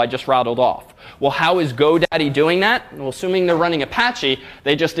URL I just rattled off. Well, how is GoDaddy doing that? Well, assuming they're running Apache,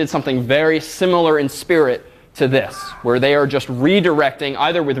 they just did something very similar in spirit to this, where they are just redirecting,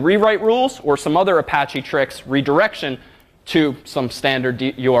 either with rewrite rules or some other Apache tricks, redirection to some standard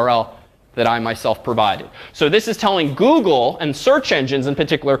URL that I myself provided. So this is telling Google and search engines in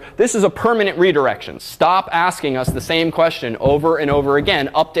particular, this is a permanent redirection. Stop asking us the same question over and over again.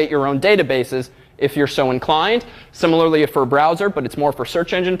 Update your own databases if you're so inclined. Similarly for a browser, but it's more for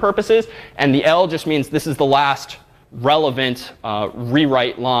search engine purposes. And the L just means this is the last relevant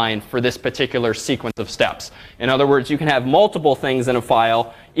rewrite line for this particular sequence of steps. In other words, you can have multiple things in a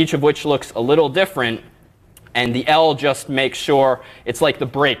file, each of which looks a little different. And the L just makes sure it's like the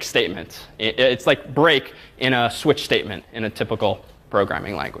break statement. It's like break in a switch statement in a typical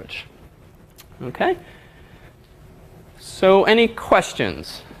programming language. OK? So any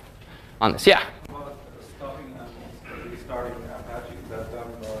questions on this? Yeah? Well, stopping and restarting Apache, is that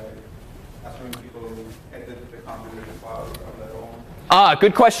done by assuming people edit the configuration files on their own?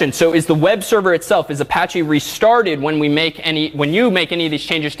 Good question. So is the web server itself, is Apache restarted when you make any of these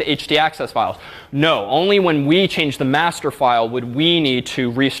changes to htaccess files? No, only when we change the master file would we need to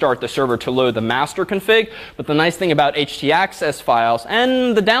restart the server to load the master config. But the nice thing about htaccess files,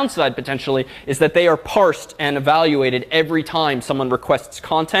 and the downside potentially, is that they are parsed and evaluated every time someone requests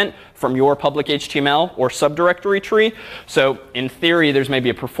content from your public HTML or subdirectory tree. So in theory, there's maybe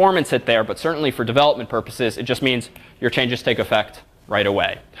a performance hit there, but certainly for development purposes, it just means your changes take effect right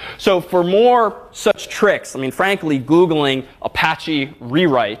away. So for more such tricks, I mean, frankly, Googling Apache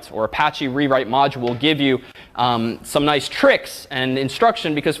rewrite or Apache rewrite module will give you some nice tricks and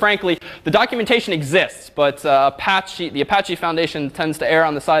instruction because, frankly, the documentation exists, but the Apache Foundation tends to err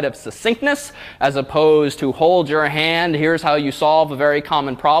on the side of succinctness as opposed to hold your hand, here's how you solve a very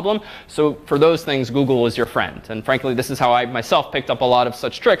common problem. So for those things, Google is your friend. And frankly, this is how I myself picked up a lot of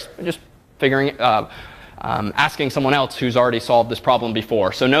such tricks, just figuring asking someone else who's already solved this problem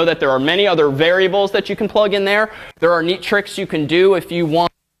before. So know that there are many other variables that you can plug in there. There are neat tricks you can do if you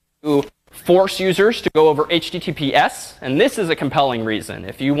want to force users to go over HTTPS. And this is a compelling reason.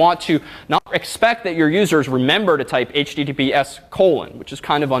 If you want to not expect that your users remember to type HTTPS:, which is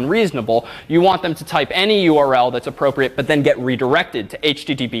kind of unreasonable, you want them to type any URL that's appropriate, but then get redirected to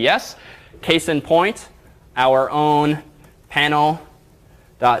HTTPS. Case in point, our own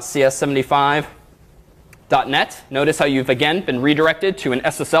panel.cs75.net. Notice how you've, again, been redirected to an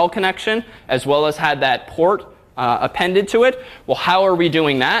SSL connection, as well as had that port appended to it. Well, how are we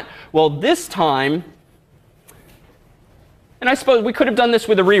doing that? Well, this time, and I suppose we could have done this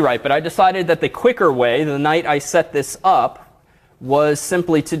with a rewrite, but I decided that the quicker way, the night I set this up, was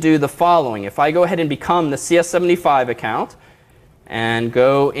simply to do the following. If I go ahead and become the CS75 account, and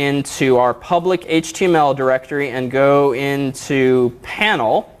go into our public HTML directory and go into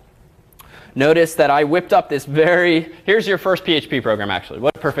panel, notice that I whipped up this here's your first PHP program, actually.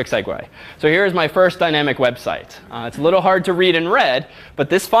 What a perfect segue. So here's my first dynamic website. It's a little hard to read in red, but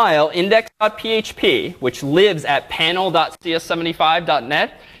this file, index.php, which lives at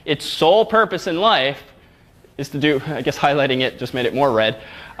panel.cs75.net, its sole purpose in life is to do, I guess highlighting it just made it more red,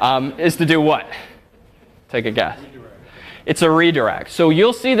 is to do what? Take a guess. It's a redirect. So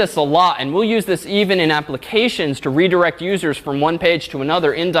you'll see this a lot, and we'll use this even in applications to redirect users from one page to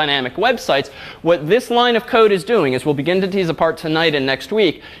another in dynamic websites. What this line of code is doing, as we'll begin to tease apart tonight and next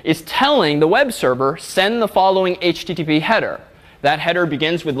week, is telling the web server, send the following HTTP header. That header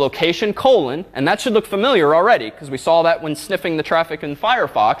begins with location : and that should look familiar already, because we saw that when sniffing the traffic in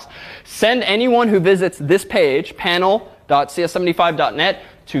Firefox. Send anyone who visits this page, panel.cs75.net,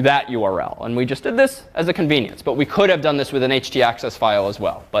 to that URL. And we just did this as a convenience. But we could have done this with an htaccess file as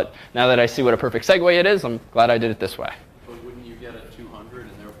well. But now that I see what a perfect segue it is, I'm glad I did it this way. But wouldn't you get a 200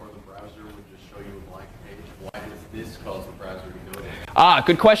 and therefore the browser would just show you a blank page? Why does this cause the browser to go there? Ah,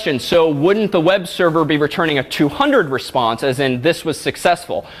 good question. So wouldn't the web server be returning a 200 response, as in this was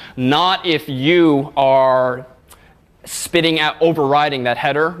successful? Not if you are spitting out, overriding that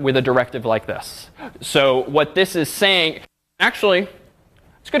header with a directive like this. So what this is saying, actually,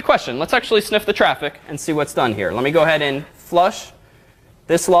 it's a good question. Let's actually sniff the traffic and see what's done here. Let me go ahead and flush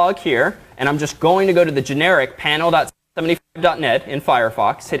this log here. And I'm just going to go to the generic panel.cs75.net in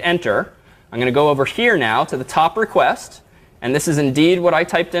Firefox, hit enter. I'm going to go over here now to the top request. And this is indeed what I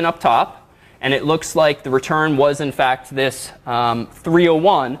typed in up top. And it looks like the return was, in fact, this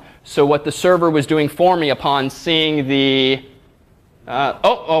 301. So what the server was doing for me upon seeing the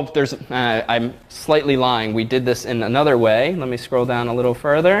I'm slightly lying. We did this in another way. Let me scroll down a little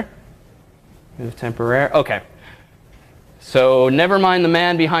further. Move temporary. OK. So never mind the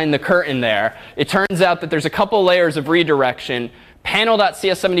man behind the curtain there. It turns out that there's a couple layers of redirection.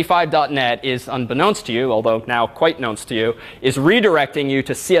 Panel.cs75.net is, unbeknownst to you, although now quite known to you, is redirecting you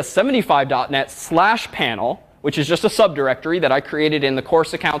to cs75.net/panel, which is just a subdirectory that I created in the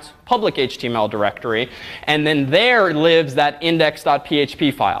course account's public HTML directory. And then there lives that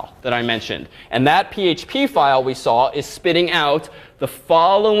index.php file that I mentioned. And that PHP file we saw is spitting out the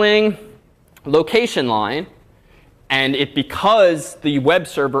following location line. And because the web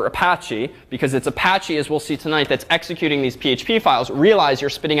server Apache, because it's Apache, as we'll see tonight, that's executing these PHP files, realize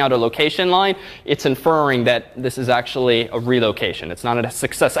you're spitting out a location line, it's inferring that this is actually a relocation. It's not a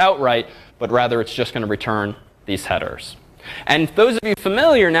success outright, but rather it's just going to return these headers. And those of you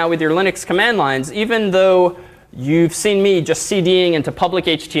familiar now with your Linux command lines, even though you've seen me just CDing into public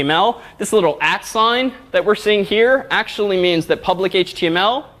HTML, this little @ sign that we're seeing here actually means that public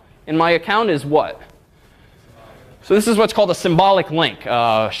HTML in my account is what? So this is what's called a symbolic link,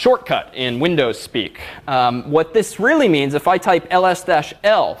 shortcut in Windows speak. What this really means, if I type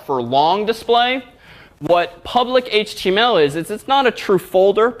ls-l for long display, what public HTML is it's not a true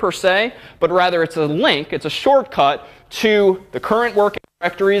folder per se, but rather it's a link, it's a shortcut to the current working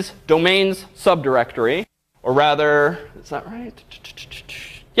directory's domains subdirectory, or rather, is that right?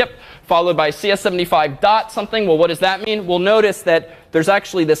 Yep, followed by cs75 dot something. Well, what does that mean? We'll notice that there's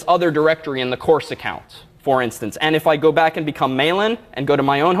actually this other directory in the course account, for instance. And if I go back and become Malin and go to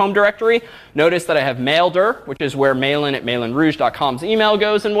my own home directory, notice that I have maildir, which is where malin@malinrouge.com's email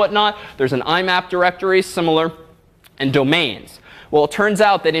goes and whatnot. There's an IMAP directory, similar, and domains. Well, it turns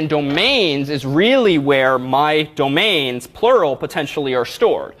out that in domains is really where my domains, plural, potentially are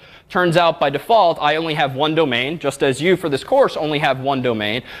stored. Turns out by default, I only have one domain, just as you for this course only have one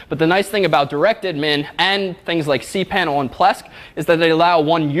domain. But the nice thing about directadmin and things like cpanel and plesk is that they allow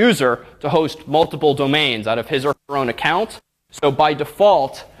one user to host multiple domains out of his or her own account. So by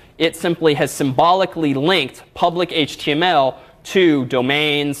default, it simply has symbolically linked public HTML to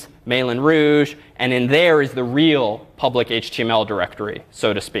domains, Malin Rouge, and in there is the real public HTML directory,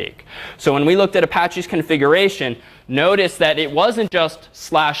 so to speak. So when we looked at Apache's configuration, notice that it wasn't just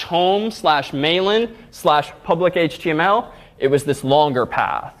 /home/malin/public HTML. It was this longer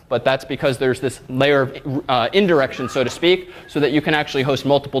path. But that's because there's this layer of indirection, so to speak, so that you can actually host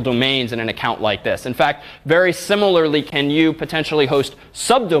multiple domains in an account like this. In fact, very similarly, can you potentially host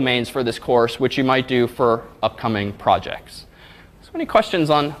subdomains for this course, which you might do for upcoming projects. So any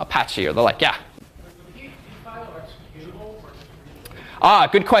questions on Apache or the like? Yeah?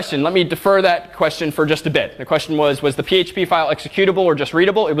 Good question. Let me defer that question for just a bit. The question was the PHP file executable or just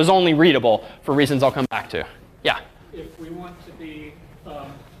readable? It was only readable for reasons I'll come back to. Yeah? If we want to be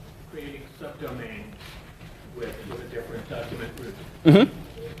creating subdomains with a different document root,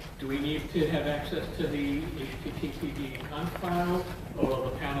 do we need to have access to the HTTP conf file, or will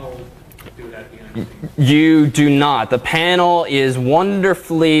the panel do that behind the scenes? You do not. The panel is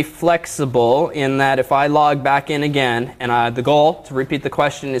wonderfully flexible in that if I log back in again, and the goal, to repeat the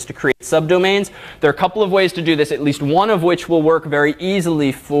question, is to create subdomains. There are a couple of ways to do this, at least one of which will work very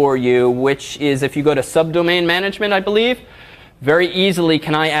easily for you, which is if you go to subdomain management, I believe, very easily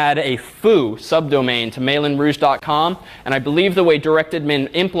can I add a foo subdomain to malinrouge.com. And I believe the way directadmin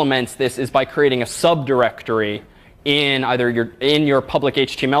implements this is by creating a subdirectory in either your public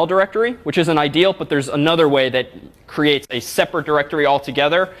HTML directory, which isn't ideal, but there's another way that creates a separate directory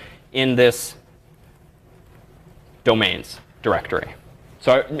altogether in this domains directory.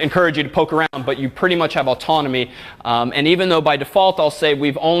 So I encourage you to poke around, but you pretty much have autonomy. And even though by default I'll say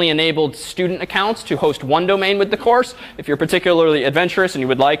we've only enabled student accounts to host one domain with the course, if you're particularly adventurous and you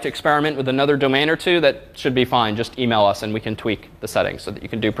would like to experiment with another domain or two, that should be fine. Just email us and we can tweak the settings so that you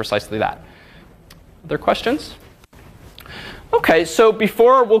can do precisely that. Other questions? OK, so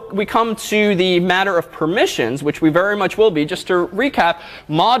before we come to the matter of permissions, which we very much will be, just to recap,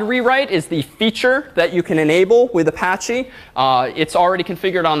 mod rewrite is the feature that you can enable with Apache. It's already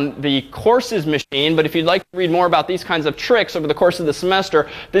configured on the courses machine, but if you'd like to read more about these kinds of tricks over the course of the semester,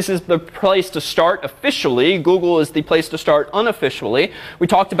 this is the place to start officially. Google is the place to start unofficially. We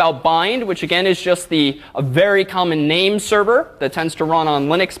talked about bind, which again is just a very common name server that tends to run on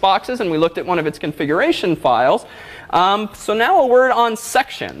Linux boxes, and we looked at one of its configuration files. So now a word on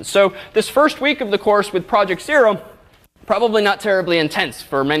sections. So this first week of the course with Project Zero, probably not terribly intense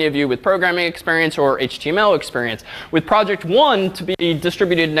for many of you with programming experience or HTML experience. With Project 1 to be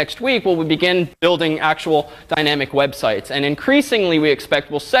distributed next week, we begin building actual dynamic websites. And increasingly, we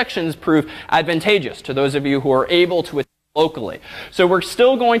expect will sections prove advantageous to those of you who are able to locally. So we're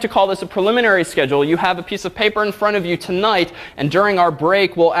still going to call this a preliminary schedule. You have a piece of paper in front of you tonight, and during our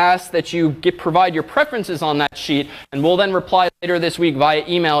break, we'll ask that you provide your preferences on that sheet, and we'll then reply later this week via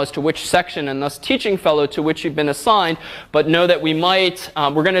email as to which section and thus teaching fellow to which you've been assigned. But know that we're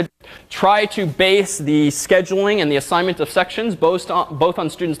going to try to base the scheduling and the assignment of sections both on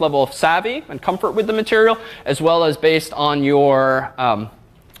students' level of savvy and comfort with the material, as well as based on your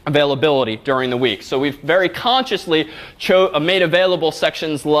availability during the week. So we've very consciously made available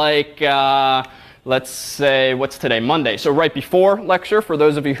sections like, let's say, what's today? Monday. So right before lecture for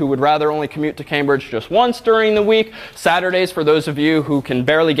those of you who would rather only commute to Cambridge just once during the week. Saturdays for those of you who can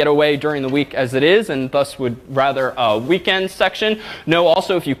barely get away during the week as it is and thus would rather a weekend section. Know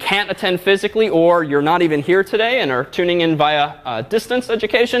also if you can't attend physically or you're not even here today and are tuning in via distance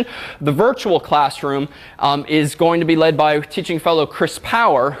education, the virtual classroom is going to be led by teaching fellow Chris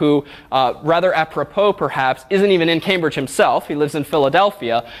Power, who rather apropos perhaps isn't even in Cambridge himself. He lives in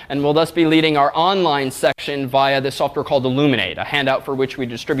Philadelphia and will thus be leading our online section via this software called Illuminate, a handout for which we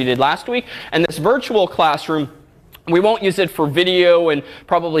distributed last week. And this virtual classroom, we won't use it for video and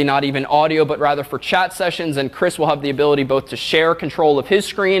probably not even audio, but rather for chat sessions. And Chris will have the ability both to share control of his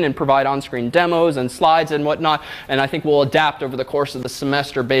screen and provide on-screen demos and slides and whatnot. And I think we'll adapt over the course of the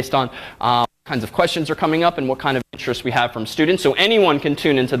semester based on what kinds of questions are coming up and what kind of interest we have from students. So anyone can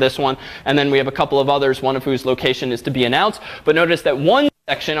tune into this one. And then we have a couple of others, one of whose location is to be announced. But notice that one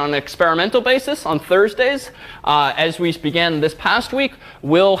section on an experimental basis on Thursdays, as we began this past week,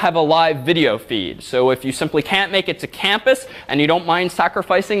 will have a live video feed. So if you simply can't make it to campus and you don't mind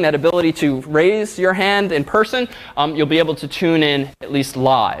sacrificing that ability to raise your hand in person, you'll be able to tune in at least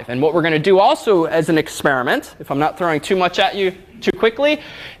live. And what we're going to do also as an experiment, if I'm not throwing too much at you too quickly,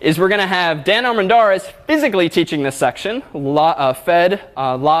 is we're going to have Dan Armendariz physically teaching this section, fed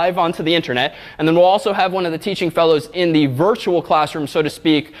live onto the internet. And then we'll also have one of the teaching fellows in the virtual classroom, so to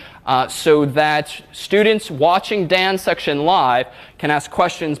speak, so that students watching Dan's section live can ask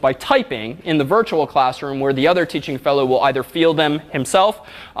questions by typing in the virtual classroom, where the other teaching fellow will either field them himself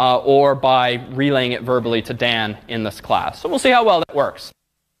or by relaying it verbally to Dan in this class. So we'll see how well that works.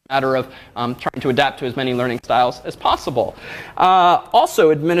 Matter of trying to adapt to as many learning styles as possible.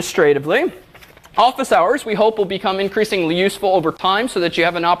 Also, administratively, office hours, we hope, will become increasingly useful over time so that you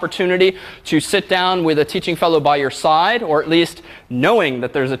have an opportunity to sit down with a teaching fellow by your side, or at least knowing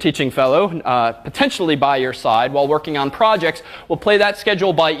that there's a teaching fellow potentially by your side while working on projects. We'll play that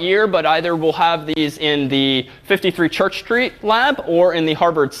schedule by ear, but either we'll have these in the 53 Church Street lab or in the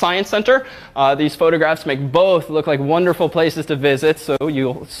Harvard Science Center. These photographs make both look like wonderful places to visit, so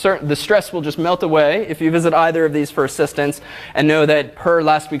the stress will just melt away if you visit either of these for assistance. And know that per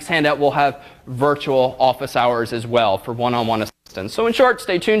last week's handout, we'll have virtual office hours as well for one-on-one assistance. So in short,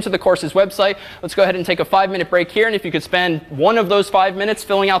 stay tuned to the course's website. Let's go ahead and take a 5-minute break here. And if you could spend one of those 5 minutes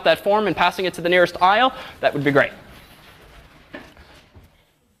filling out that form and passing it to the nearest aisle, that would be great.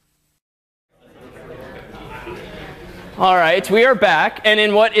 All right, we are back. And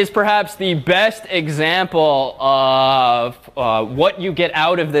in what is perhaps the best example of what you get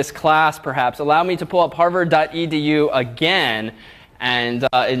out of this class, perhaps, allow me to pull up harvard.edu again. And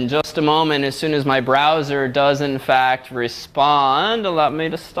in just a moment, as soon as my browser does in fact respond, allow me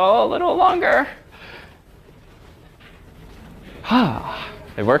to stall a little longer.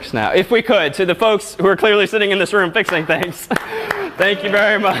 It works now. If we could, to the folks who are clearly sitting in this room fixing things, thank you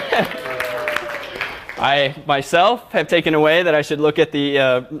very much. I myself have taken away that I should look at the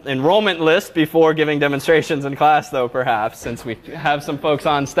enrollment list before giving demonstrations in class, though, perhaps, since we have some folks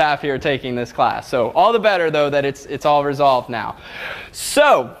on staff here taking this class. So all the better, though, that it's all resolved now.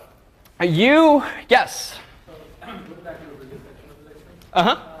 So yes?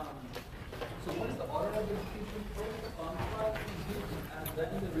 Uh-huh. So what is the order of execution first on file and then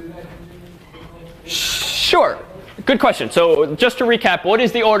the rewrite engine? Sure. Good question. So just to recap, what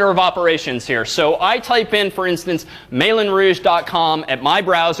is the order of operations here? So I type in, for instance, mailinrouge.com at my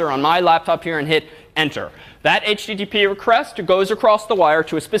browser on my laptop here and hit enter. That HTTP request goes across the wire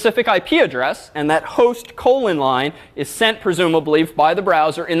to a specific IP address, and that host colon line is sent presumably by the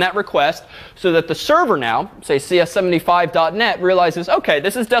browser in that request so that the server now, say CS75.net, realizes, OK,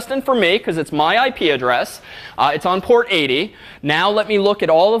 this is destined for me because it's my IP address. It's on port 80. Now let me look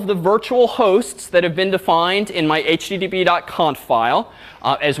at all of the virtual hosts that have been defined in my http.conf file,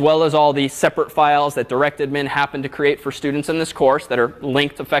 as well as all the separate files that directDadmin happened to create for students in this course that are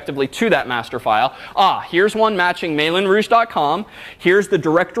linked effectively to that master file. Here's one matching mailinrouge.com. Here's the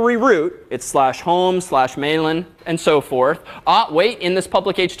directory root. It's /home/mailin and so forth. Wait, in this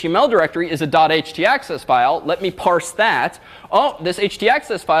public HTML directory is a .htaccess file. Let me parse that. Oh, this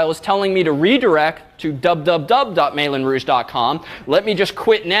htaccess file is telling me to redirect to www.mailinrouge.com. Let me just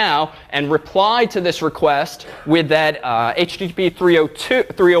quit now and reply to this request with that HTTP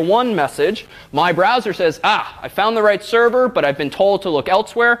 301 message. My browser says, I found the right server, but I've been told to look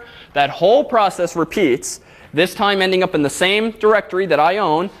elsewhere. That whole process repeats, this time ending up in the same directory that I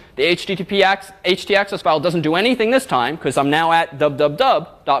own. The htaccess file doesn't do anything this time because I'm now at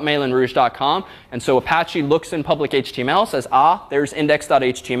www.mailinrouge.com. And so Apache looks in public HTML, says, there's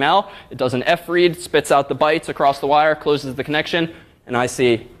index.html. It does an fread, spits out the bytes across the wire, closes the connection, and I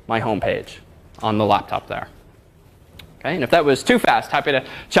see my home page on the laptop there. Okay, and if that was too fast, happy to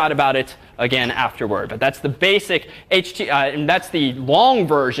chat about it again afterward. But that's the basic and that's the long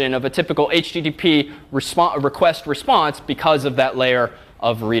version of a typical HTTP request response because of that layer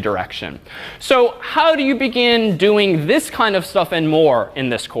of redirection. So how do you begin doing this kind of stuff and more in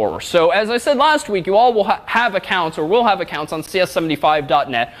this course? So as I said last week, you all will have accounts or will have accounts on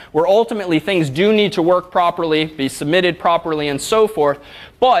cs75.net where ultimately things do need to work properly, be submitted properly, and so forth.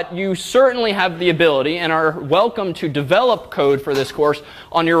 But you certainly have the ability and are welcome to develop code for this course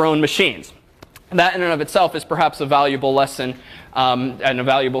on your own machines. That in and of itself is perhaps a valuable lesson and a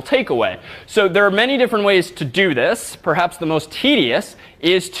valuable takeaway. So there are many different ways to do this. Perhaps the most tedious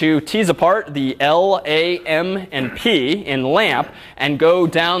is to tease apart the L, A, M, and P in LAMP and go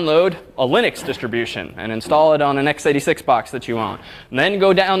download a Linux distribution and install it on an x86 box that you own. And then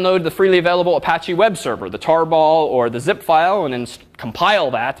go download the freely available Apache web server, the tarball or the zip file, and compile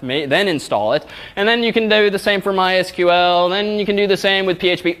that, then install it. And then you can do the same for MySQL. Then you can do the same with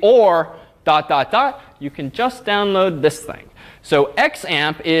PHP, or ... you can just download this thing. So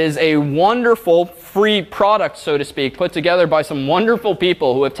XAMPP is a wonderful free product, so to speak, put together by some wonderful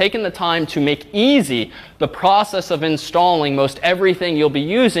people who have taken the time to make easy the process of installing most everything you'll be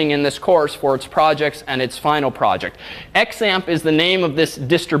using in this course for its projects and its final project. XAMPP is the name of this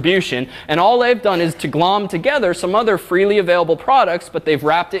distribution, and all they've done is to glom together some other freely available products, but they've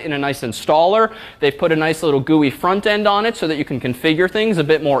wrapped it in a nice installer. They've put a nice little GUI front end on it so that you can configure things a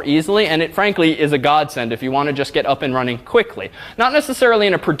bit more easily, and it frankly is a godsend if you want to just get up and running quickly. Not necessarily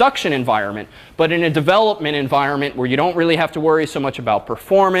in a production environment, but in a development environment where you don't really have to worry so much about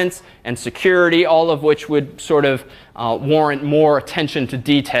performance and security, all of which would sort of warrant more attention to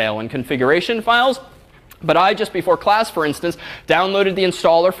detail in configuration files. But I, just before class, for instance, downloaded the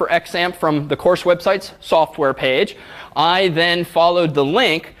installer for XAMPP from the course website's software page. I then followed the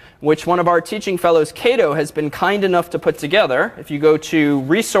link which one of our teaching fellows, Cato, has been kind enough to put together. If you go to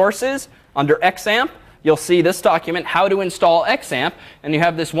Resources under XAMPP, you'll see this document, How to Install XAMPP, and you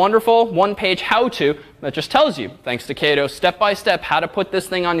have this wonderful one-page how-to that just tells you, thanks to Cato, step-by-step how to put this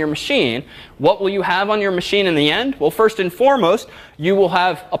thing on your machine. What will you have on your machine in the end? Well, first and foremost, you will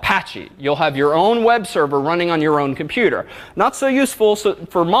have Apache. You'll have your own web server running on your own computer. Not so useful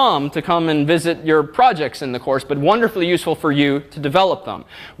for mom to come and visit your projects in the course, but wonderfully useful for you to develop them.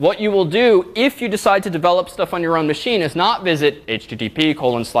 What you will do if you decide to develop stuff on your own machine is not visit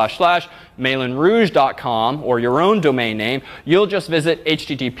http://mailinrouge.com or your own domain name. You'll just visit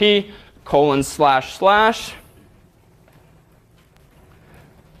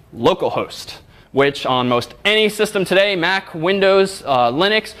http://localhost, which on most any system today, Mac, Windows,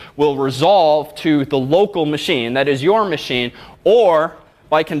 Linux, will resolve to the local machine, that is your machine, or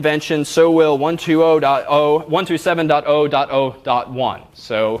by convention, so will 127.0.0.1.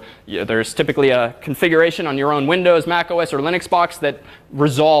 So there's typically a configuration on your own Windows, Mac OS, or Linux box that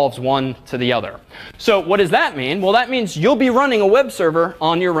resolves one to the other. So what does that mean? Well, that means you'll be running a web server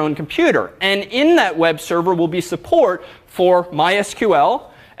on your own computer. And in that web server will be support for MySQL,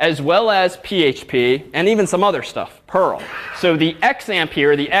 as well as PHP, and even some other stuff, Perl. So the XAMPP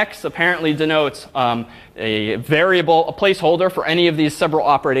here, the X apparently denotes a variable, a placeholder for any of these several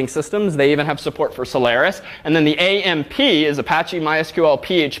operating systems. They even have support for Solaris. And then the AMP is Apache, MySQL,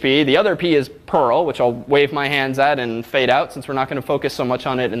 PHP. The other P is Perl, which I'll wave my hands at and fade out since we're not going to focus so much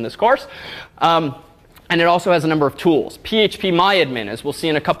on it in this course. And it also has a number of tools. phpMyAdmin, as we'll see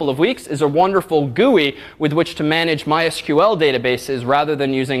in a couple of weeks, is a wonderful GUI with which to manage MySQL databases rather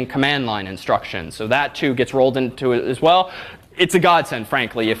than using command line instructions. So that too gets rolled into it as well. It's a godsend,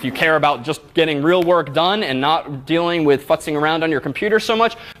 frankly, if you care about just getting real work done and not dealing with futzing around on your computer so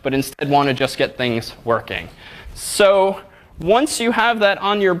much, but instead want to just get things working. So once you have that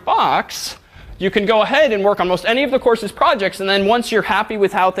on your box, you can go ahead and work on most any of the course's projects. And then once you're happy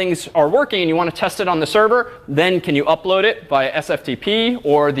with how things are working and you want to test it on the server, then can you upload it via SFTP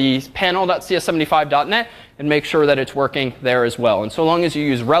or the panel.cs75.net and make sure that it's working there as well. And so long as you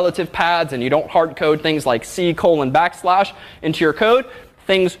use relative paths and you don't hard code things like C:\/ into your code,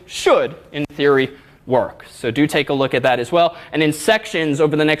 things should, in theory, work. So do take a look at that as well. And in sections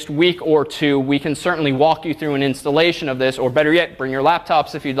over the next week or two, we can certainly walk you through an installation of this, or better yet, bring your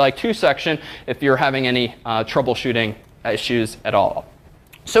laptops if you'd like to section if you're having any troubleshooting issues at all.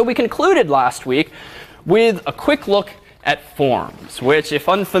 So we concluded last week with a quick look at forms, which, if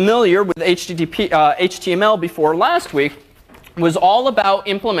unfamiliar with HTML before last week, was all about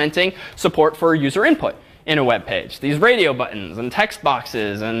implementing support for user input in a web page. These radio buttons and text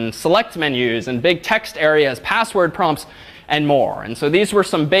boxes and select menus and big text areas, password prompts, and more. And so these were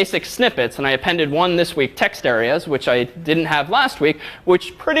some basic snippets, and I appended one this week, text areas, which I didn't have last week,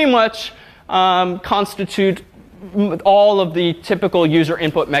 which pretty much constitute all of the typical user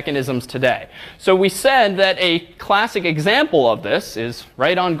input mechanisms today. So we said that a classic example of this is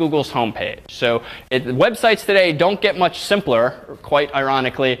right on Google's homepage. So websites today don't get much simpler, quite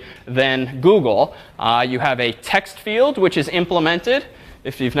ironically, than Google. You have a text field, which is implemented,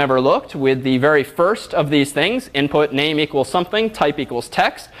 if you've never looked, with the very first of these things, input name equals something, type equals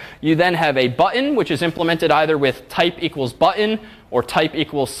text. You then have a button, which is implemented either with type equals button or type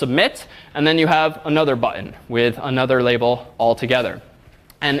equals submit. And then you have another button with another label altogether.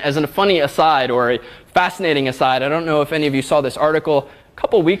 And as a funny aside, or a fascinating aside, I don't know if any of you saw this article a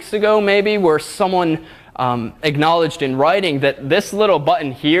couple weeks ago maybe, where someone acknowledged in writing that this little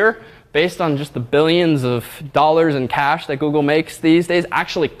button here, based on just the billions of dollars in cash that Google makes these days,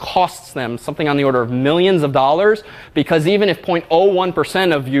 actually costs them something on the order of millions of dollars, because even if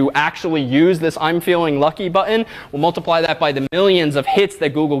 0.01% of you actually use this I'm feeling lucky button, we'll multiply that by the millions of hits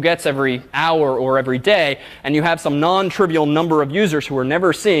that Google gets every hour or every day, and you have some non-trivial number of users who are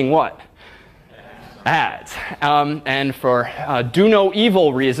never seeing what? Ads. And for do no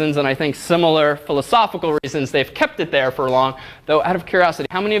evil reasons, and I think similar philosophical reasons, they've kept it there for long. Though, out of curiosity,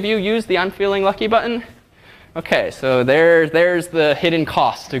 how many of you use the I'm feeling lucky button? OK, so there's the hidden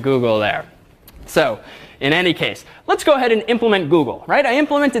cost to Google there. So in any case, let's go ahead and implement Google. Right? I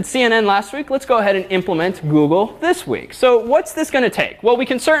implemented CNN last week. Let's go ahead and implement Google this week. So what's this going to take? Well, we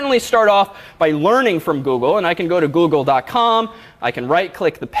can certainly start off by learning from Google. And I can go to google.com. I can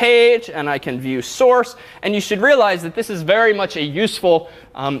right-click the page, and I can view source. And you should realize that this is very much a useful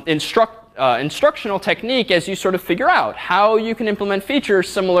instructional technique as you sort of figure out how you can implement features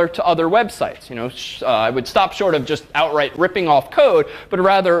similar to other websites. You know, I would stop short of just outright ripping off code, but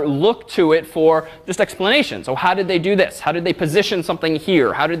rather look to it for just explanations. So how did they do this? How did they position something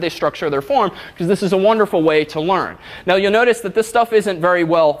here? How did they structure their form? Because this is a wonderful way to learn. Now, you'll notice that this stuff isn't very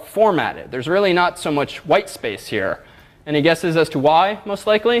well formatted. There's really not so much white space here. Any guesses as to why, most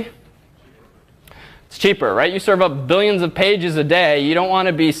likely? It's cheaper, right? You serve up billions of pages a day. You don't want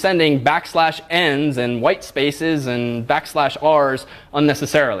to be sending \n's and white spaces and \r's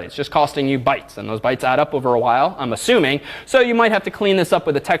unnecessarily. It's just costing you bytes, and those bytes add up over a while, I'm assuming. So you might have to clean this up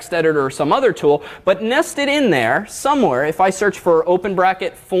with a text editor or some other tool. But nested in there somewhere, if I search for open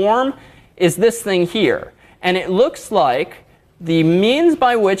bracket form, is this thing here. And it looks like the means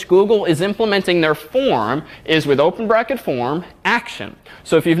by which Google is implementing their form is with open bracket form action.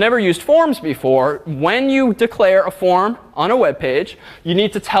 So if you've never used forms before, when you declare a form on a web page, you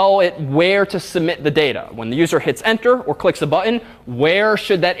need to tell it where to submit the data. When the user hits enter or clicks a button, where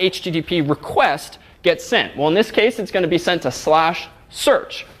should that HTTP request get sent? Well, in this case, it's going to be sent to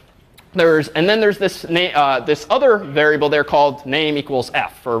 /search. And then there's this other variable there called name equals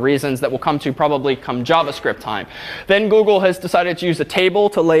f for reasons that will come to probably come JavaScript time. Then Google has decided to use a table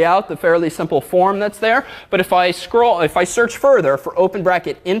to lay out the fairly simple form that's there. But if I search further for open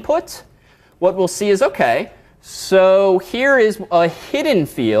bracket input, what we'll see is, OK, so here is a hidden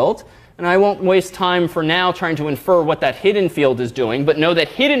field. And I won't waste time for now trying to infer what that hidden field is doing, but know that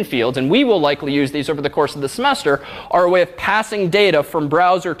hidden fields, and we will likely use these over the course of the semester, are a way of passing data from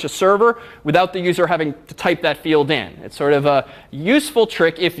browser to server without the user having to type that field in. It's sort of a useful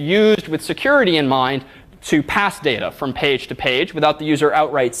trick if used with security in mind to pass data from page to page without the user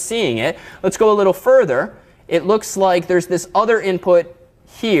outright seeing it. Let's go a little further. It looks like there's this other input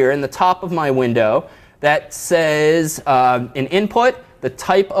here in the top of my window that says an input, the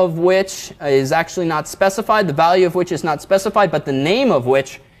type of which is actually not specified, the value of which is not specified, but the name of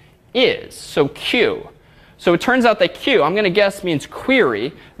which is. So Q. So it turns out that Q, I'm going to guess, means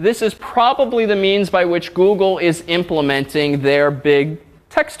query. This is probably the means by which Google is implementing their big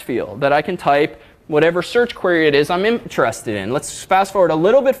text field that I can type whatever search query it is I'm interested in. Let's fast forward a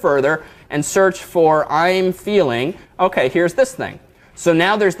little bit further and search for I'm feeling. OK, here's this thing. So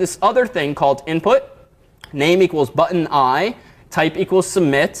now there's this other thing called input. Name equals button I. Type equals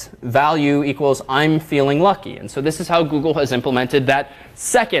submit, value equals I'm feeling lucky. And so this is how Google has implemented that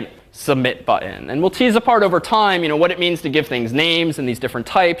second submit button. And we'll tease apart over time, what it means to give things names and these different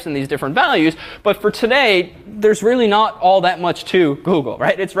types and these different values. But for today, there's really not all that much to Google,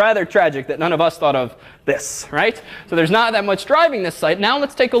 right? It's rather tragic that none of us thought of this, right? So there's not that much driving this site. Now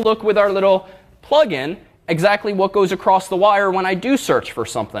let's take a look with our little plugin exactly what goes across the wire when I do search for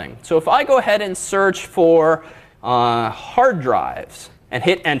something. So if I go ahead and search for hard drives and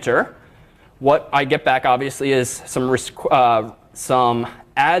hit enter, what I get back obviously is some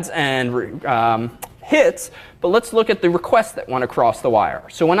ads and hits. But let's look at the request that went across the wire.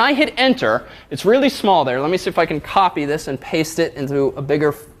 So when I hit enter, it's really small there. Let me see if I can copy this and paste it into a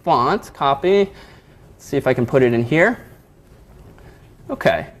bigger font. Copy. Let's see if I can put it in here.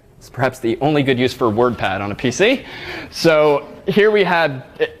 OK. It's perhaps the only good use for WordPad on a PC. So here we have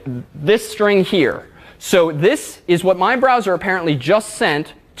this string here. So this is what my browser apparently just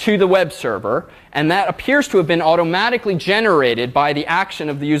sent to the web server. And that appears to have been automatically generated by the action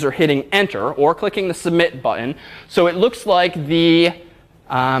of the user hitting enter or clicking the submit button. So it looks like the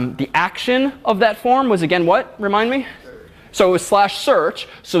action of that form was, again, what? Remind me? So it was /search.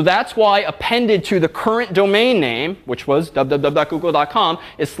 So that's why appended to the current domain name, which was www.google.com,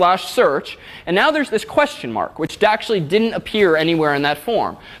 is /search. And now there's this question mark, which actually didn't appear anywhere in that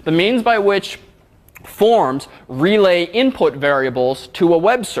form. The means by which forms relay input variables to a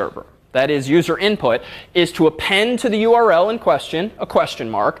web server, that is user input, is to append to the URL in question a question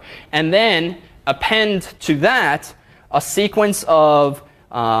mark, and then append to that a sequence of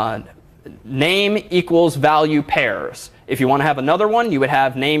name equals value pairs. If you want to have another one, you would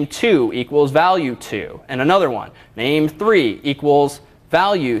have name2 equals value2, and another one, name3 equals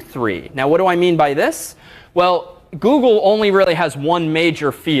value3. Now, what do I mean by this? Well, Google only really has one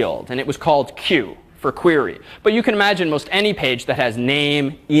major field, and it was called Q for query. But you can imagine most any page that has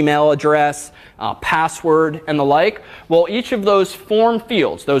name, email address, password, and the like. Well, each of those form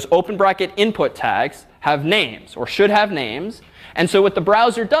fields, those open bracket input tags, have names or should have names. And so what the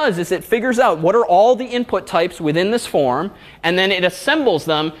browser does is it figures out what are all the input types within this form, and then it assembles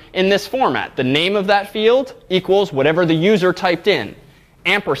them in this format. The name of that field equals whatever the user typed in.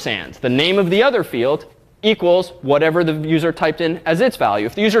 Ampersand, the name of the other field, equals whatever the user typed in as its value.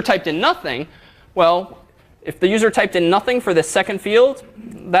 If the user typed in nothing, well, if the user typed in nothing for this second field,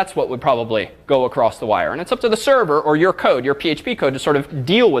 that's what would probably go across the wire. And it's up to the server or your code, your PHP code, to sort of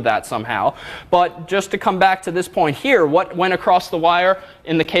deal with that somehow. But just to come back to this point here, what went across the wire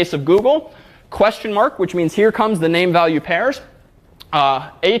in the case of Google? Question mark, which means here comes the name value pairs.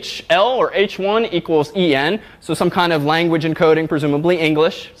 HL or H1 equals EN, so some kind of language encoding, presumably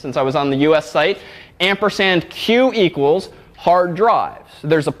English, since I was on the US site. Ampersand Q equals hard drive. So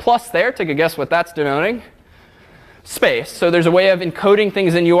there's a plus there. Take a guess what that's denoting. Space. So there's a way of encoding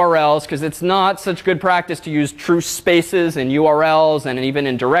things in URLs, because it's not such good practice to use true spaces in URLs and even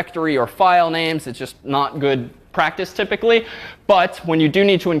in directory or file names. It's just not good practice typically. But when you do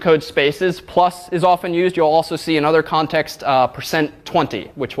need to encode spaces, plus is often used. You'll also see in other contexts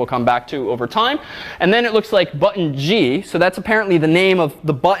 %20, which we'll come back to over time. And then it looks like button G. So that's apparently the name of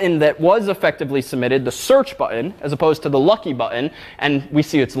the button that was effectively submitted, the search button, as opposed to the lucky button. And we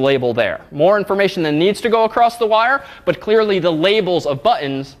see its label there. More information than needs to go across the wire, but clearly the labels of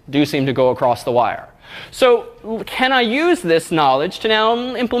buttons do seem to go across the wire. So can I use this knowledge to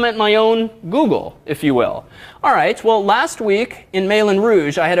now implement my own Google, if you will? All right, well, last week in Moulin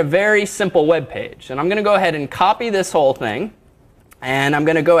Rouge, I had a very simple web page. And I'm going to go ahead and copy this whole thing. And I'm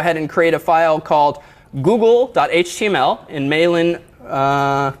going to go ahead and create a file called google.html in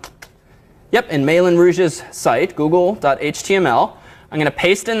in Moulin Rouge's site, google.html. I'm going to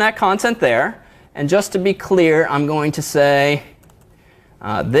paste in that content there. And just to be clear, I'm going to say,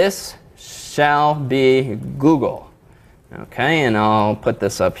 this shall be Google. OK, and I'll put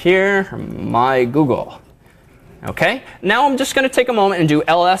this up here, my Google. OK, now I'm just going to take a moment and do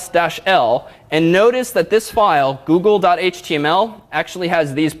ls-l. And notice that this file, google.html, actually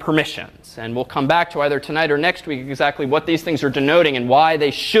has these permissions. And we'll come back to either tonight or next week exactly what these things are denoting and why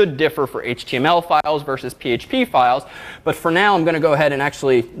they should differ for HTML files versus PHP files. But for now, I'm going to go ahead and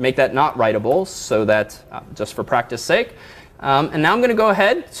actually make that not writable so that, just for practice sake. And now I'm going to go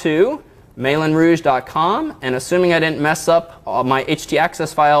ahead to moulinrouge.com. And assuming I didn't mess up my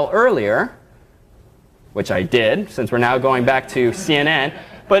htaccess file earlier, which I did, since we're now going back to CNN.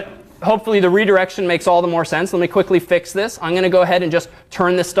 But hopefully the redirection makes all the more sense. Let me quickly fix this. I'm going to go ahead and just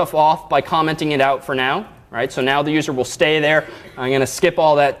turn this stuff off by commenting it out for now. Right? So now the user will stay there. I'm going to skip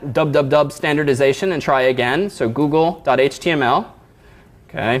all that dub standardization and try again. So google.html.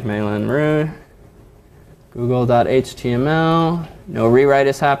 OK, Moulin Rouge. Google.html. No rewrite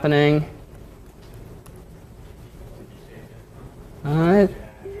is happening. All right.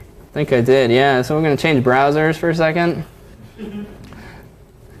 I think I did, yeah. So we're going to change browsers for a second.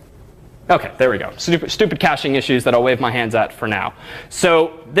 OK, there we go. Stupid caching issues that I'll wave my hands at for now.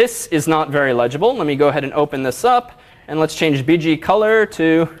 So this is not very legible. Let me go ahead and open this up. And let's change BG color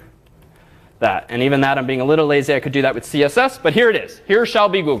to that. And even that, I'm being a little lazy. I could do that with CSS. But here it is. Here shall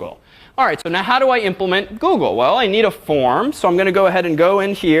be Google. All right, so now how do I implement Google? Well, I need a form. So I'm going to go ahead and go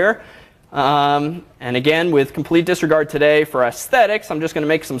in here. And again, with complete disregard today for aesthetics, I'm just going to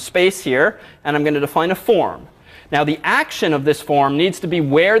make some space here. And I'm going to define a form. Now, the action of this form needs to be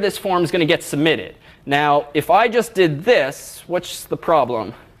where this form is going to get submitted. Now, if I just did this, what's the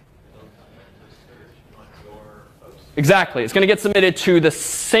problem? Exactly. It's going to get submitted to the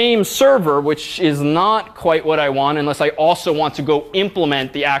same server, which is not quite what I want unless I also want to go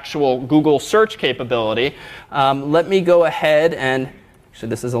implement the actual Google search capability. Let me go ahead and actually,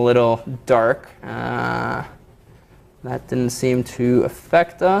 this is a little dark. That didn't seem to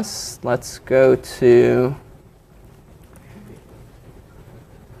affect us. Let's go to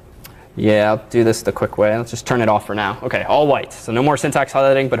yeah, I'll do this the quick way. Let's just turn it off for now. OK, all white. So no more syntax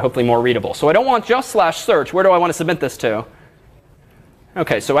highlighting, but hopefully more readable. So I don't want just /search. Where do I want to submit this to?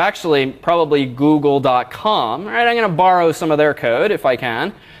 OK, so actually probably google.com. All right, I'm going to borrow some of their code if I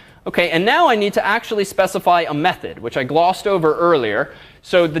can. OK, and now I need to actually specify a method, which I glossed over earlier.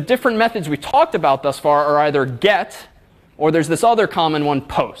 So the different methods we talked about thus far are either get, or there's this other common one,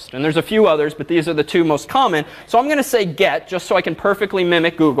 post. And there's a few others, but these are the two most common. So I'm going to say get, just so I can perfectly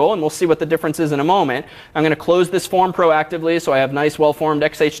mimic Google. And we'll see what the difference is in a moment. I'm going to close this form proactively, so I have nice, well-formed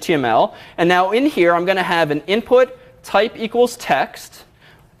XHTML. And now in here, I'm going to have an input type equals text.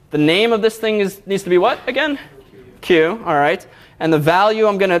 The name of this thing needs to be what again? Q. All right. And the value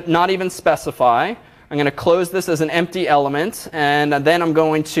I'm going to not even specify. I'm going to close this as an empty element. And then I'm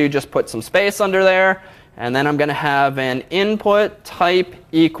going to just put some space under there. And then I'm going to have an input type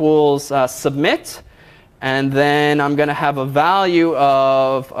equals submit. And then I'm going to have a value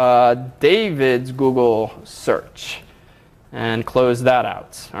of David's Google search. And close that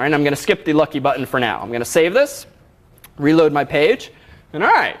out. All right, I'm going to skip the lucky button for now. I'm going to save this, reload my page. And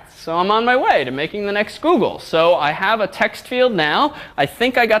all right, so I'm on my way to making the next Google. So I have a text field now. I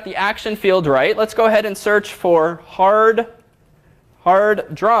think I got the action field right. Let's go ahead and search for hard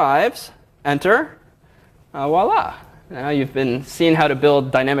drives. Enter. Voila. Now you've been seeing how to build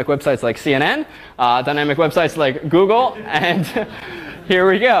dynamic websites like CNN, dynamic websites like Google, and here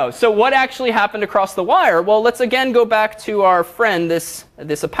we go. So what actually happened across the wire? Well, let's again go back to our friend, this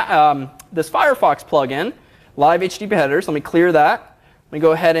Firefox plugin, live HTTP headers. Let me clear that. Let me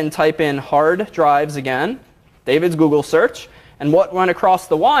go ahead and type in hard drives again, David's Google search. And what went across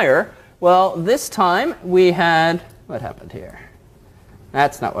the wire? Well, this time we had, what happened here?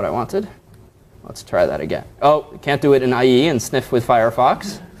 That's not what I wanted. Let's try that again. Oh, can't do it in IE and sniff with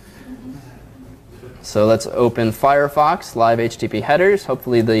Firefox. So let's open Firefox, live HTTP headers.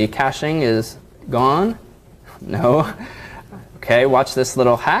 Hopefully the caching is gone. No. OK, watch this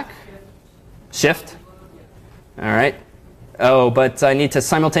little hack. Shift. All right. Oh, but I need to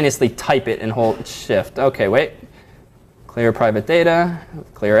simultaneously type it and hold Shift. OK, wait. Clear private data.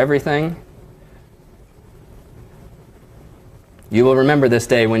 Clear everything. You will remember this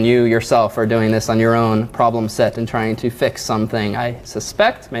day when you yourself are doing this on your own problem set and trying to fix something. I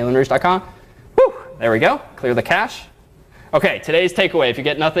suspect. MailinRouge.com. Whew, there we go. Clear the cache. OK, today's takeaway. If you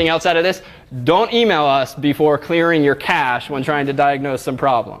get nothing else out of this, don't email us before clearing your cache when trying to diagnose some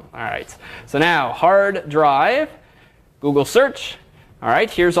problem. All right. So now, hard drive, Google search. All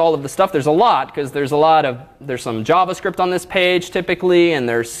right, here's all of the stuff. There's a lot because there's some JavaScript on this page typically, and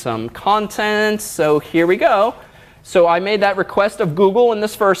there's some content. So here we go. So I made that request of Google in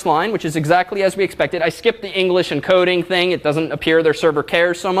this first line, which is exactly as we expected. I skipped the English encoding thing. It doesn't appear their server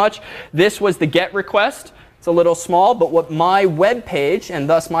cares so much. This was the GET request. It's a little small, but what my web page and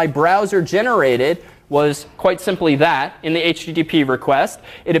thus my browser generated was quite simply that in the HTTP request.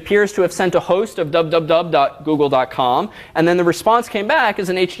 It appears to have sent a host of www.google.com. And then the response came back as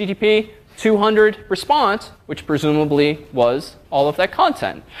an HTTP 200 response, which presumably was all of that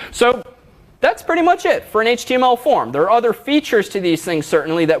content. So that's pretty much it for an HTML form. There are other features to these things,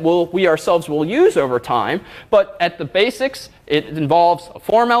 certainly, that we ourselves will use over time. But at the basics, it involves a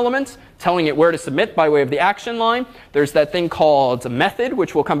form element, telling it where to submit by way of the action line. There's that thing called a method,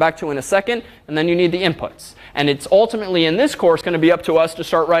 which we'll come back to in a second. And then you need the inputs. And it's ultimately, in this course, going to be up to us to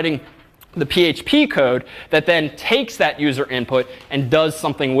start writing the PHP code that then takes that user input and does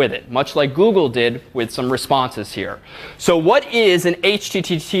something with it, much like Google did with some responses here. So what is an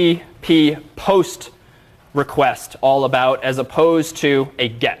HTTP post request all about as opposed to a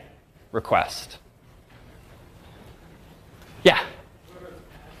GET request? Yeah?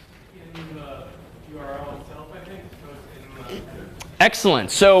 Excellent.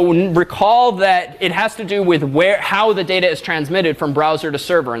 So recall that it has to do with how the data is transmitted from browser to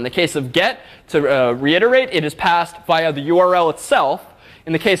server. In the case of GET, to reiterate, it is passed via the URL itself.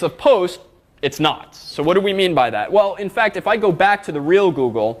 In the case of POST, it's not. So what do we mean by that? Well, in fact, if I go back to the real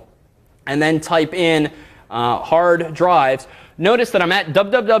Google and then type in hard drives, notice that I'm at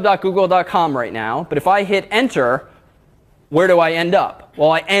www.google.com right now. But if I hit enter, where do I end up?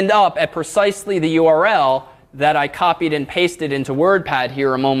 Well, I end up at precisely the URL that I copied and pasted into WordPad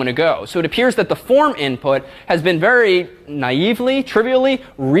here a moment ago. So it appears that the form input has been very naively, trivially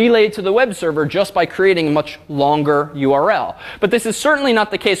relayed to the web server just by creating a much longer URL. But this is certainly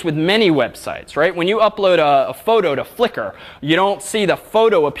not the case with many websites, right? When you upload a photo to Flickr, you don't see the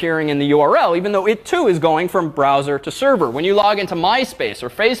photo appearing in the URL, even though it too is going from browser to server. When you log into MySpace or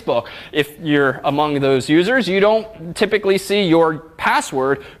Facebook, if you're among those users, you don't typically see your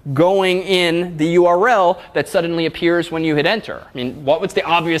password going in the URL that suddenly appears when you hit enter. I mean, what was the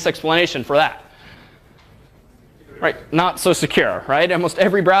obvious explanation for that? Right, not so secure, right? Almost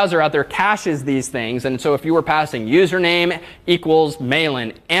every browser out there caches these things. And so if you were passing username equals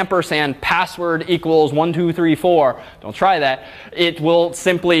mailin, ampersand password equals 1234, don't try that. It will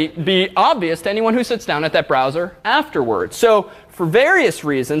simply be obvious to anyone who sits down at that browser afterwards. So for various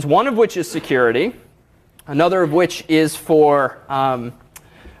reasons, one of which is security, another of which is for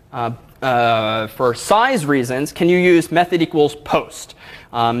size reasons, can you use method equals post?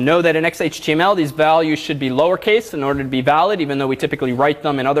 Know that in XHTML, these values should be lowercase in order to be valid, even though we typically write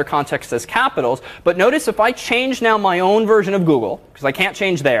them in other contexts as capitals. But notice if I change now my own version of Google, because I can't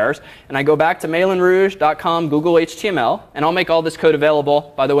change theirs, and I go back to MailinRouge.com Google HTML, and I'll make all this code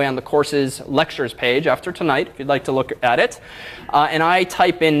available, by the way, on the course's lectures page after tonight, if you'd like to look at it. And I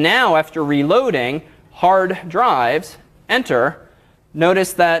type in now, after reloading, hard drives, enter,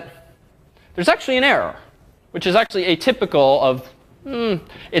 notice that there's actually an error, which is actually atypical of,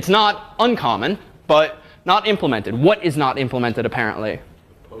 it's not uncommon, but not implemented. What is not implemented, apparently?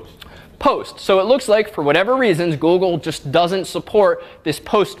 Post. So it looks like, for whatever reasons, Google just doesn't support this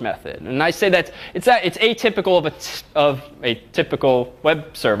post method. And I say that it's atypical of a typical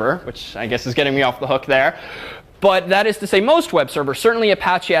web server, which I guess is getting me off the hook there. But that is to say, most web servers, certainly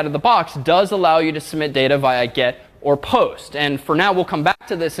Apache out of the box, does allow you to submit data via GET or POST. And for now, we'll come back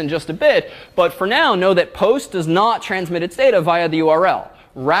to this in just a bit. But for now, know that POST does not transmit its data via the URL.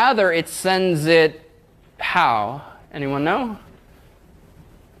 Rather, it sends it how? Anyone know?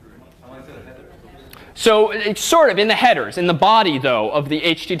 So it's sort of in the headers, in the body, though, of the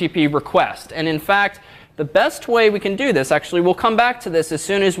HTTP request. And in fact, the best way we can do this, actually, we'll come back to this as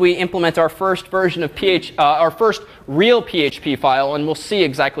soon as we implement our first version of our first real PHP file, and we'll see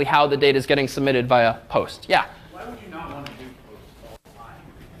exactly how the data is getting submitted via POST. Yeah? Why would you not want to do post all the time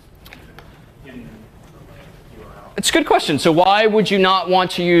in URL? It's a good question. So why would you not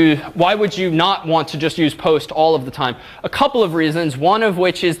want to just use post all of the time? A couple of reasons. One of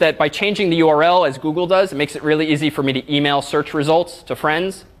which is that by changing the URL as Google does, it makes it really easy for me to email search results to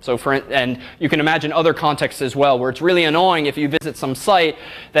friends So and you can imagine other contexts as well, where it's really annoying if you visit some site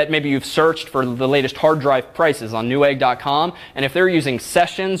that maybe you've searched for the latest hard drive prices on newegg.com, and if they're using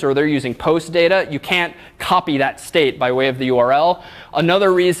sessions or they're using post data, you can't copy that state by way of the URL.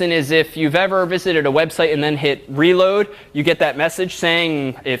 Another reason is if you've ever visited a website and then hit reload, you get that message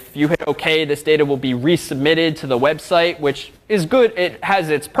saying if you hit OK, this data will be resubmitted to the website, which is good. It has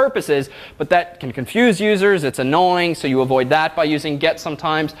its purposes, but that can confuse users. It's annoying, so you avoid that by using get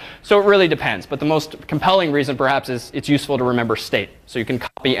sometimes. So it really depends. But the most compelling reason perhaps is it's useful to remember state, so you can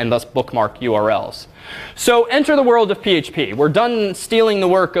copy and thus bookmark URLs. So enter the world of PHP. We're done stealing the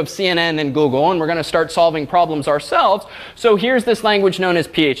work of CNN and Google, and we're going to start solving problems ourselves. So here's this language known as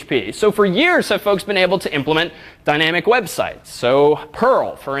PHP. So for years have folks been able to implement dynamic websites. So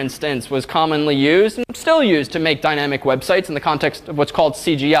Perl, for instance, was commonly used and still used to make dynamic websites in the context of what's called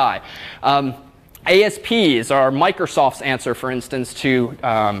CGI. ASPs are Microsoft's answer, for instance, to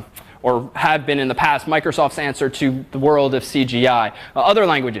or have been in the past, Microsoft's answer to the world of CGI. Other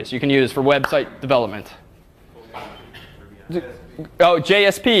languages you can use for website development. Oh,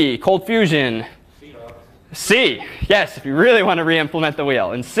 JSP, Cold Fusion. C, yes, if you really want to re-implement the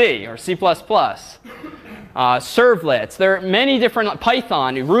wheel. And C, or C++. Servlets. There are many different,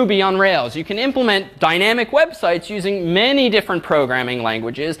 Python, Ruby on Rails. You can implement dynamic websites using many different programming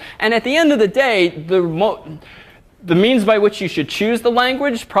languages. And at the end of the day, the means by which you should choose the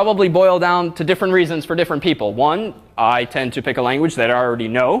language probably boil down to different reasons for different people. One, I tend to pick a language that I already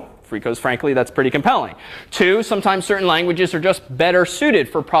know, because frankly, that's pretty compelling. Two, sometimes certain languages are just better suited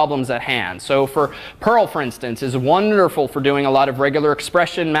for problems at hand. So for Perl, for instance, is wonderful for doing a lot of regular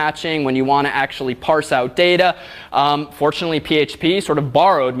expression matching when you want to actually parse out data. Fortunately, PHP sort of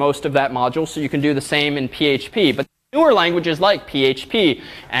borrowed most of that module, so you can do the same in PHP. But newer languages like PHP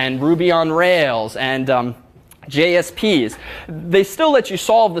and Ruby on Rails and JSPs, they still let you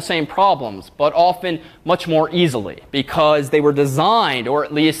solve the same problems, but often much more easily because they were designed, or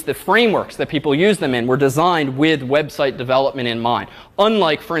at least the frameworks that people use them in, were designed with website development in mind.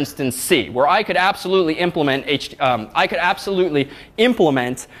 Unlike, for instance, C, where I could absolutely implement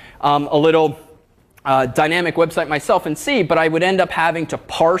a little dynamic website myself in C, but I would end up having to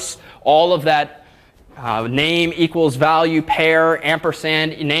parse all of that name equals value pair,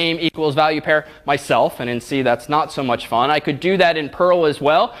 ampersand, name equals value pair myself. And in C, that's not so much fun. I could do that in Perl as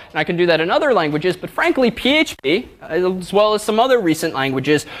well. And I can do that in other languages. But frankly, PHP, as well as some other recent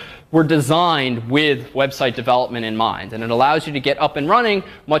languages, were designed with website development in mind. And it allows you to get up and running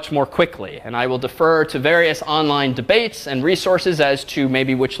much more quickly. And I will defer to various online debates and resources as to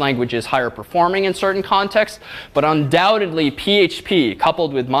maybe which language is higher performing in certain contexts. But undoubtedly, PHP,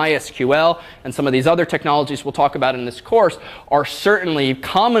 coupled with MySQL and some of these other technologies we'll talk about in this course, are certainly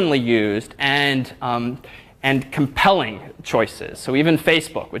commonly used and compelling choices. So even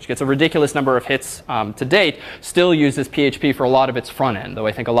Facebook, which gets a ridiculous number of hits to date, still uses PHP for a lot of its front end, though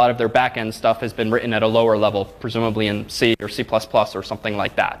I think a lot of their back end stuff has been written at a lower level, presumably in C or C++ or something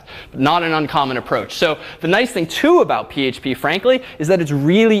like that. But not an uncommon approach. So the nice thing too about PHP, frankly, is that it's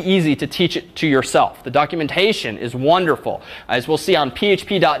really easy to teach it to yourself. The documentation is wonderful. As we'll see on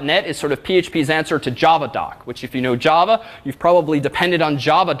php.net is sort of PHP's answer to JavaDoc, which if you know Java, you've probably depended on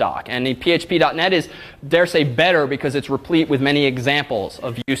JavaDoc. And the php.net is, dare say, better because it's replete with many examples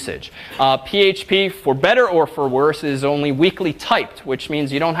of usage. PHP, for better or for worse, is only weakly typed, which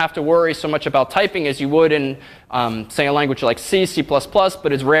means you don't have to worry so much about typing as you would in, say, a language like C, C++,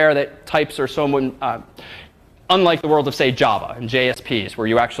 but it's rare that types are so unlike the world of, say, Java and JSPs, where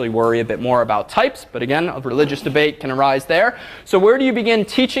you actually worry a bit more about types. But again, a religious debate can arise there. So where do you begin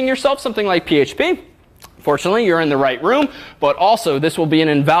teaching yourself something like PHP? Fortunately, you're in the right room, but also this will be an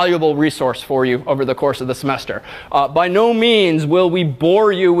invaluable resource for you over the course of the semester. By no means will we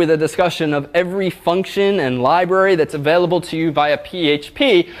bore you with a discussion of every function and library that's available to you via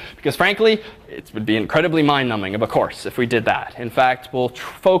PHP, because frankly, it would be incredibly mind-numbing of a course if we did that. In fact, we'll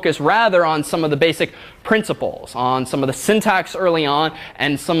focus rather on some of the basic principles, on some of the syntax early on,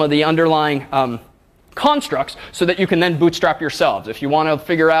 and some of the underlying constructs so that you can then bootstrap yourselves. If you want to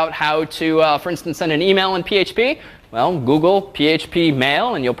figure out how to, for instance, send an email in PHP, well, Google PHP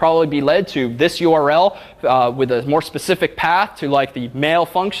mail, and you'll probably be led to this URL with a more specific path to like the mail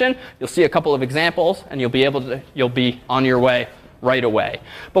function. You'll see a couple of examples, and you'll be on your way right away.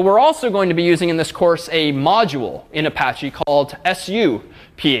 But we're also going to be using in this course a module in Apache called SU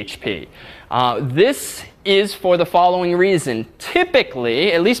PHP. This is for the following reason.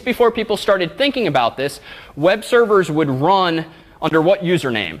 Typically, at least before people started thinking about this, web servers would run under what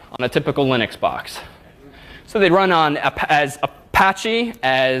username on a typical Linux box? So they'd run on as Apache,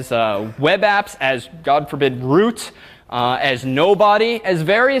 as web apps, as, God forbid, root, as nobody, as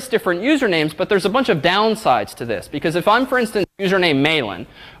various different usernames, but there's a bunch of downsides to this. Because if I'm, for instance, username Malin,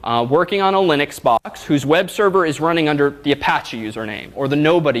 working on a Linux box whose web server is running under the Apache username or the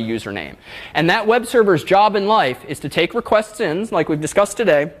nobody username, and that web server's job in life is to take requests in, like we've discussed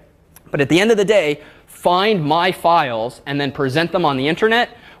today, but at the end of the day, find my files and then present them on the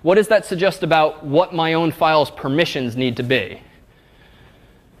internet, what does that suggest about what my own file's permissions need to be?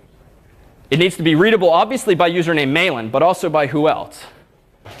 It needs to be readable, obviously, by username Malin, but also by who else?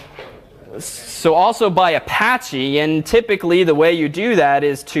 So also by Apache, and typically the way you do that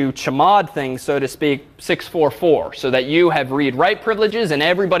is to chmod things, so to speak, 644, so that you have read-write privileges and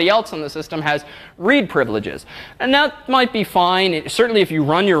everybody else on the system has read privileges. And that might be fine, certainly if you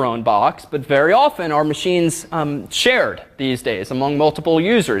run your own box, but very often our machines shared these days among multiple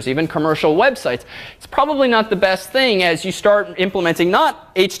users, even commercial websites. It's probably not the best thing as you start implementing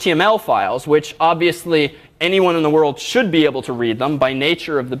not HTML files, which obviously anyone in the world should be able to read them by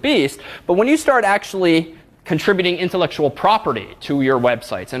nature of the beast. But when you start actually contributing intellectual property to your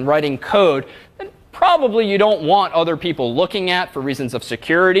websites and writing code that probably you don't want other people looking at for reasons of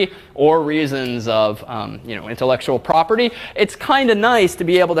security or reasons of intellectual property, it's kind of nice to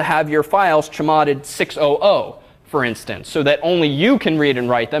be able to have your files chmoded 600, for instance, so that only you can read and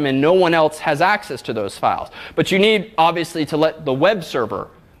write them and no one else has access to those files. But you need, obviously, to let the web server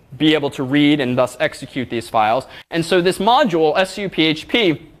be able to read and thus execute these files. And so this module,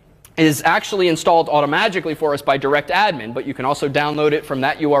 SU-PHP, is actually installed automatically for us by direct admin, but you can also download it from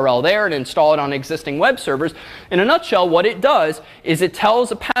that URL there and install it on existing web servers. In a nutshell, what it does is it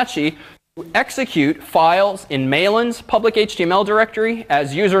tells Apache to execute files in Malin's public HTML directory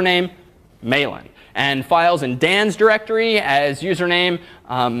as username Malin, and files in Dan's directory as username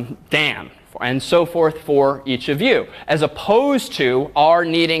Dan, and so forth for each of you, as opposed to our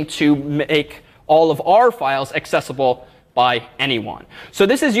needing to make all of our files accessible by anyone. So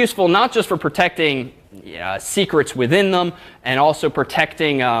this is useful not just for protecting secrets within them and also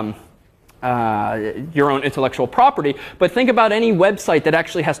protecting your own intellectual property, but think about any website that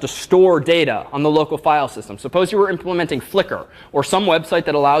actually has to store data on the local file system. Suppose you were implementing Flickr or some website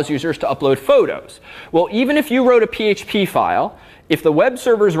that allows users to upload photos. Well, even if you wrote a PHP file, if the web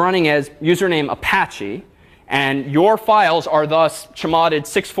server is running as username Apache, and your files are thus chmoded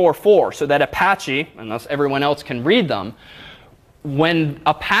 644 so that Apache, and thus everyone else can read them, when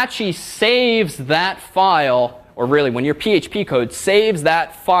Apache saves that file, or really when your PHP code saves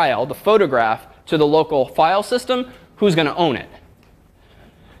that file, the photograph, to the local file system, who's going to own it?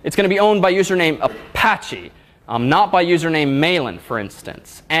 It's going to be owned by username Apache. Not by username Malin, for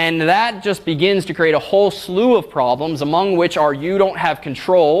instance. And that just begins to create a whole slew of problems, among which are you don't have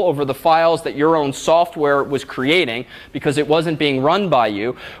control over the files that your own software was creating because it wasn't being run by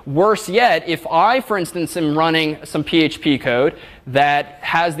you. Worse yet, if I, for instance, am running some PHP code that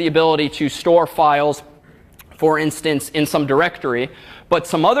has the ability to store files, for instance, in some directory, but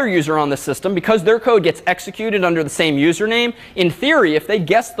some other user on the system, because their code gets executed under the same username, in theory, if they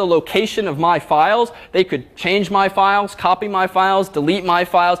guessed the location of my files, they could change my files, copy my files, delete my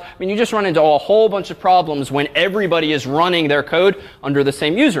files. I mean, you just run into a whole bunch of problems when everybody is running their code under the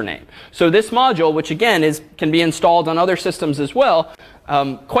same username. So this module, which again can be installed on other systems as well,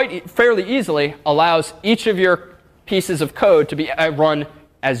 fairly easily allows each of your pieces of code to be run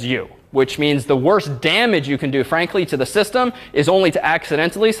as you, which means the worst damage you can do, frankly, to the system is only to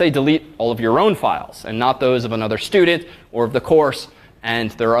accidentally, say, delete all of your own files and not those of another student or of the course.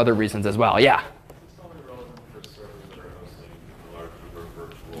 And there are other reasons as well. Yeah? It's only relevant for servers that are hosting a large number of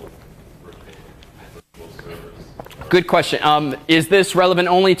virtual servers. Good question. Is this relevant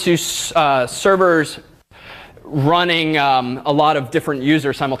only to servers running a lot of different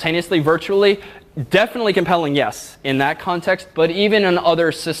users simultaneously, virtually? Definitely compelling, yes, in that context, but even in other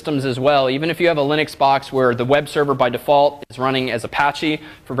systems as well. Even if you have a Linux box where the web server by default is running as Apache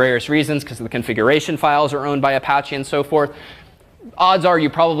for various reasons, because the configuration files are owned by Apache and so forth, odds are you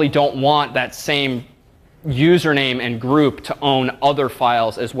probably don't want that same username and group to own other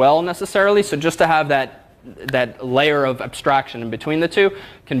files as well necessarily. So just to have that layer of abstraction in between the two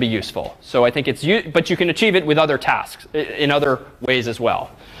can be useful. So I think but you can achieve it with other tasks in other ways as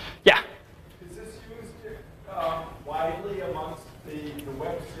well. Yeah? Widely amongst the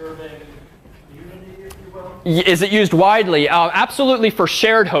web serving community, if you will? Is it used widely? Absolutely for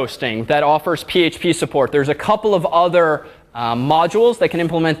shared hosting that offers PHP support. There's a couple of other modules that can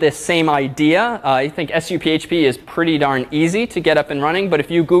implement this same idea. I think SU-PHP is pretty darn easy to get up and running, but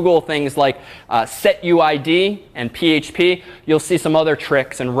if you Google things like setuid and PHP, you'll see some other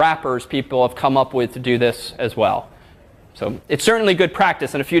tricks and wrappers people have come up with to do this as well. So it's certainly good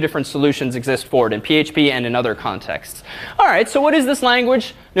practice, and a few different solutions exist for it in PHP and in other contexts. All right, so what is this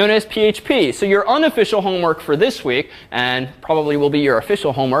language known as PHP? So your unofficial homework for this week, and probably will be your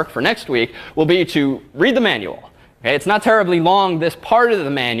official homework for next week, will be to read the manual. Okay, it's not terribly long, this part of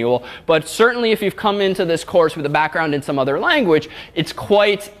the manual, but certainly if you've come into this course with a background in some other language, it's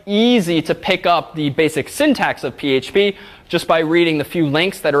quite easy to pick up the basic syntax of PHP just by reading the few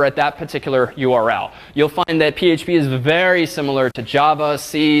links that are at that particular URL. You'll find that PHP is very similar to Java,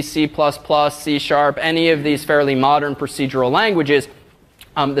 C, C++, C#, any of these fairly modern procedural languages.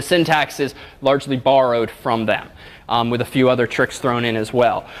 The syntax is largely borrowed from them, with a few other tricks thrown in as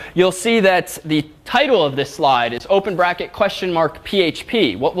well. You'll see that the title of this slide is open bracket question mark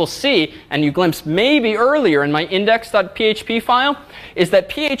PHP. What we'll see, and you glimpsed maybe earlier in my index.php file, is that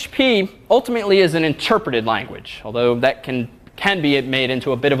PHP ultimately is an interpreted language, although that can be made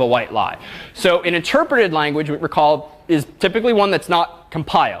into a bit of a white lie. So an interpreted language, we recall, is typically one that's not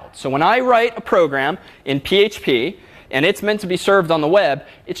compiled. So when I write a program in PHP, and it's meant to be served on the web,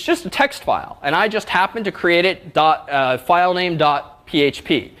 it's just a text file. And I just happen to create it filename.php.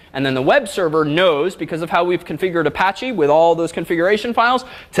 And then the web server knows, because of how we've configured Apache with all those configuration files,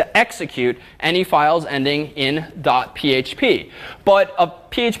 to execute any files ending in .php. But a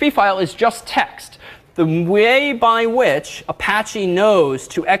PHP file is just text. The way by which Apache knows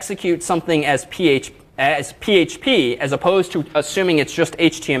to execute something as PHP, as opposed to assuming it's just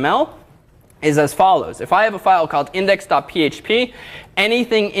HTML, is as follows. If I have a file called index.php,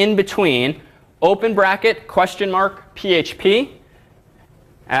 anything in between open bracket question mark PHP,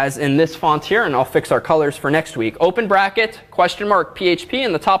 as in this font here, and I'll fix our colors for next week, open bracket question mark PHP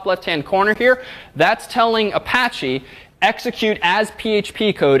in the top left-hand corner here, that's telling Apache execute as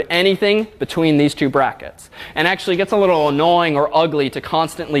PHP code anything between these two brackets. And actually it gets a little annoying or ugly to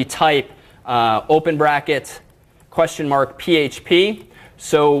constantly type open bracket question mark PHP.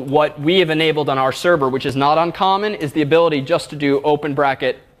 So what we have enabled on our server, which is not uncommon, is the ability just to do open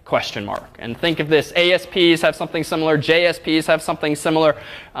bracket question mark. And think of this, ASPs have something similar, JSPs have something similar.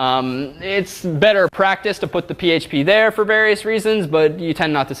 It's better practice to put the PHP there for various reasons, but you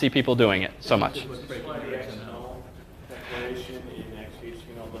tend not to see people doing it so much.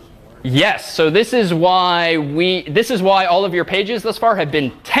 Yes, so this is why all of your pages thus far have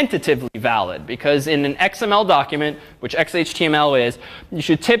been tentatively valid, because in an XML document, which XHTML is, you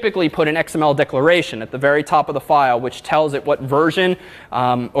should typically put an XML declaration at the very top of the file, which tells it what version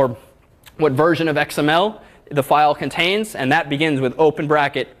or what version of XML the file contains, and that begins with open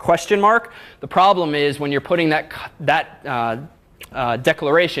bracket question mark. The problem is when you're putting that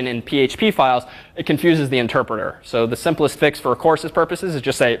declaration in PHP files, it confuses the interpreter. So the simplest fix for a course's purposes is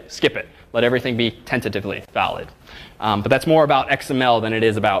just say skip it. Let everything be tentatively valid. But that's more about XML than it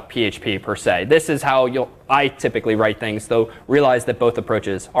is about PHP per se. This is how I typically write things, though realize that both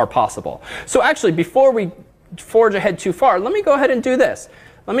approaches are possible. So actually, before we forge ahead too far, let me go ahead and do this.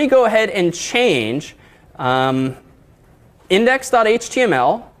 Let me go ahead and change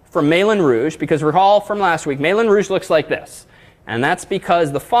index.html from Malin Rouge, because recall from last week, Malin Rouge looks like this. And that's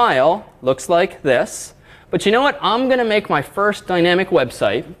because the file looks like this. But you know what? I'm going to make my first dynamic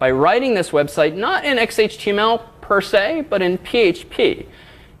website by writing this website not in XHTML per se, but in PHP. Here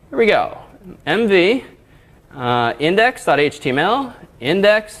we go. MV index.html,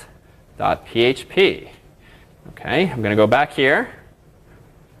 index.php. OK, I'm going to go back here.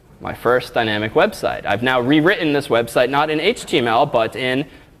 My first dynamic website. I've now rewritten this website not in HTML, but in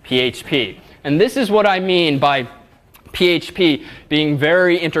PHP. And this is what I mean by PHP being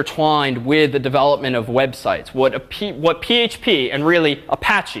very intertwined with the development of websites. What PHP, and really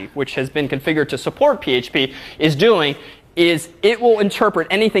Apache, which has been configured to support PHP, is doing is it will interpret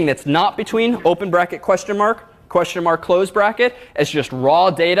anything that's not between open bracket question mark close bracket as just raw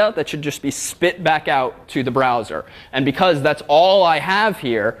data that should just be spit back out to the browser. And because that's all I have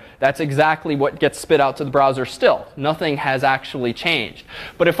here, that's exactly what gets spit out to the browser still. Nothing has actually changed.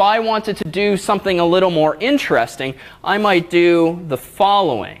 But if I wanted to do something a little more interesting, I might do the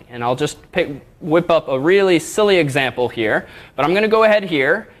following. And I'll just whip up a really silly example here. But I'm going to go ahead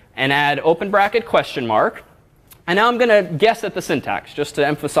here and add open bracket question mark. And now I'm going to guess at the syntax, just to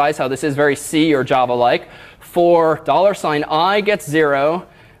emphasize how this is very C or Java-like. For $i gets 0,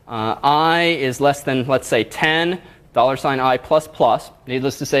 I is less than, let's say, 10, $i plus plus.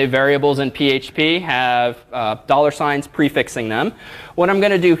 Needless to say, variables in PHP have $signs prefixing them. What I'm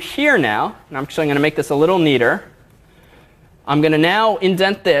going to do here now, and I'm actually going to make this a little neater, I'm going to now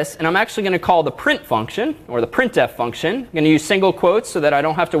indent this, and I'm actually going to call the print function, or the printf function. I'm going to use single quotes so that I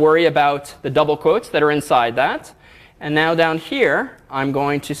don't have to worry about the double quotes that are inside that. And now down here, I'm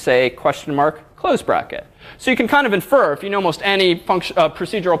going to say question mark close bracket. So you can kind of infer, if you know almost any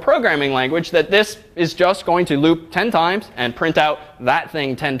procedural programming language, that this is just going to loop 10 times and print out that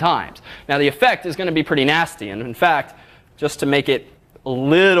thing 10 times. Now the effect is going to be pretty nasty. And in fact, just to make it a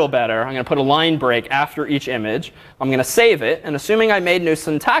little better, I'm going to put a line break after each image. I'm going to save it. And assuming I made no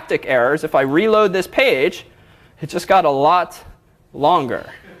syntactic errors, if I reload this page, it just got a lot longer.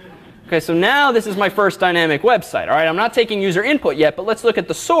 OK, so now this is my first dynamic website. All right, I'm not taking user input yet, but let's look at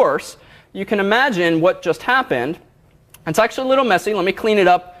the source. You can imagine what just happened. It's actually a little messy. Let me clean it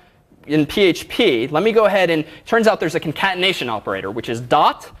up in PHP. Let me go ahead and it turns out there's a concatenation operator, which is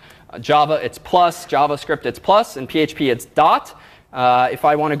dot. Java, it's plus. JavaScript, it's plus. In PHP, it's dot. If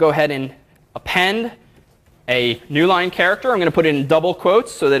I want to go ahead and append a new line character, I'm going to put it in double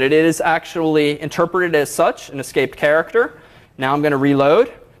quotes so that it is actually interpreted as such, an escaped character. Now I'm going to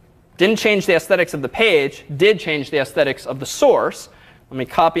reload. Didn't change the aesthetics of the page, did change the aesthetics of the source. Let me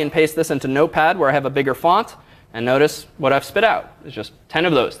copy and paste this into Notepad where I have a bigger font. And notice what I've spit out. It's just 10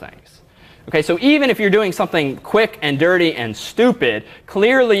 of those things. OK, so even if you're doing something quick and dirty and stupid,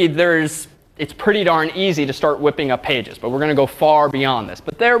 clearly it's pretty darn easy to start whipping up pages. But we're going to go far beyond this.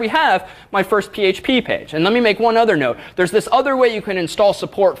 But there we have my first PHP page. And let me make one other note. There's this other way you can install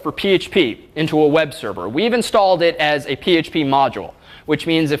support for PHP into a web server. We've installed it as a PHP module, which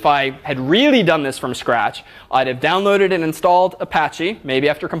means if I had really done this from scratch, I'd have downloaded and installed Apache, maybe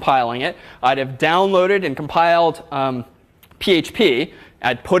after compiling it. I'd have downloaded and compiled PHP.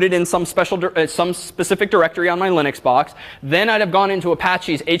 I'd put it in some specific directory on my Linux box. Then I'd have gone into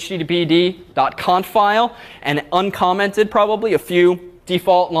Apache's httpd.conf file and uncommented probably a few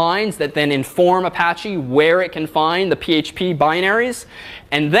default lines that then inform Apache where it can find the PHP binaries.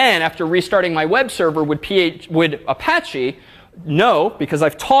 And then after restarting my web server, would Apache know, because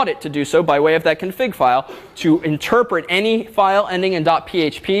I've taught it to do so by way of that config file, to interpret any file ending in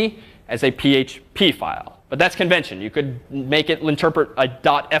 .php as a PHP file. But that's convention. You could make it interpret a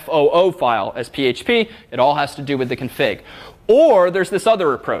 .foo file as PHP. It all has to do with the config. Or there's this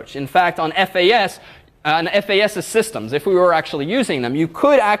other approach. In fact, on FAS's systems, if we were actually using them, you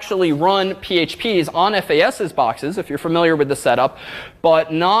could actually run PHPs on FAS's boxes, if you're familiar with the setup,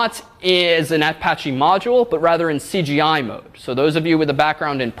 but not as an Apache module, but rather in CGI mode. So those of you with a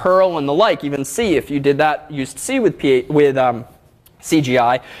background in Perl and the like, even C, if you did that, used C with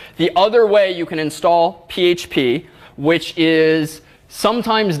CGI. The other way you can install PHP, which is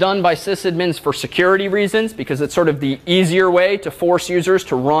sometimes done by sysadmins for security reasons, because it's sort of the easier way to force users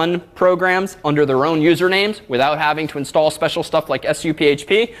to run programs under their own usernames without having to install special stuff like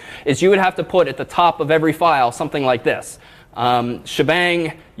SUPHP, is you would have to put at the top of every file something like this.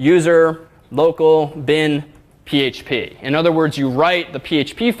 Shebang user local bin PHP. In other words, you write the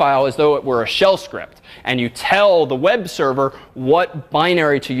PHP file as though it were a shell script. And you tell the web server what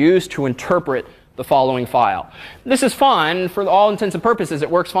binary to use to interpret the following file. This is fine. For all intents and purposes, it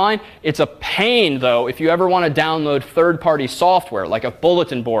works fine. It's a pain, though, if you ever want to download third-party software, like a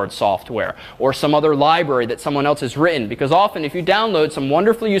bulletin board software or some other library that someone else has written. Because often, if you download some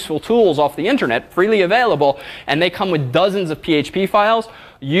wonderfully useful tools off the internet, freely available, and they come with dozens of PHP files,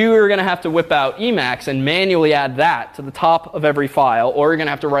 you are going to have to whip out Emacs and manually add that to the top of every file, or you're going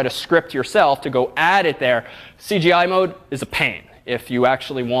to have to write a script yourself to go add it there. CGI mode is a pain if you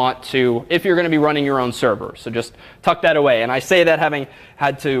actually want to, if you're going to be running your own server. So just tuck that away. And I say that having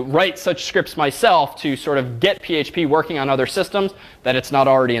had to write such scripts myself to sort of get PHP working on other systems, that it's not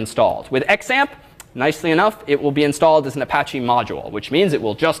already installed. With XAMPP, nicely enough, it will be installed as an Apache module, which means it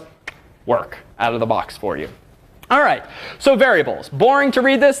will just work out of the box for you. All right, so variables. Boring to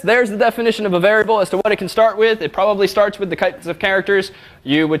read this. There's the definition of a variable as to what it can start with. It probably starts with the kinds of characters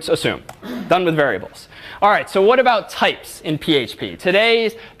you would assume. Done with variables. All right, so what about types in PHP?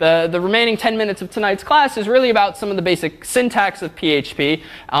 Today's, the remaining 10 minutes of tonight's class is really about some of the basic syntax of PHP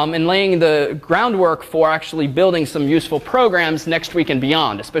and laying the groundwork for actually building some useful programs next week and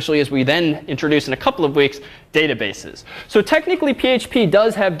beyond, especially as we then introduce in a couple of weeks databases. So technically, PHP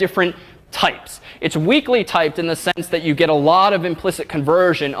does have different types. It's weakly typed in the sense that you get a lot of implicit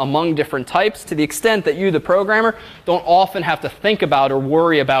conversion among different types to the extent that you, the programmer, don't often have to think about or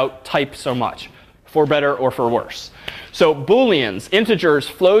worry about type so much, for better or for worse. So booleans, integers,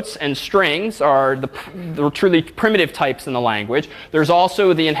 floats, and strings are the truly primitive types in the language. There's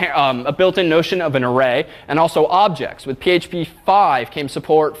also a built-in notion of an array, and also objects. With PHP 5 came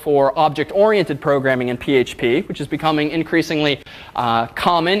support for object-oriented programming in PHP, which is becoming increasingly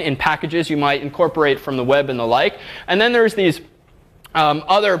common in packages you might incorporate from the web and the like. And then there's these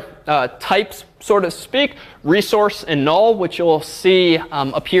Other types, so to speak, resource and null, which you'll see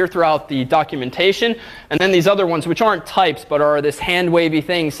appear throughout the documentation. And then these other ones, which aren't types, but are this hand-wavy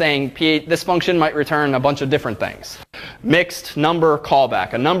thing saying this function might return a bunch of different things. Mixed, number,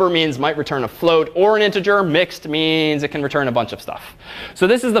 callback. A number means might return a float or an integer. Mixed means it can return a bunch of stuff. So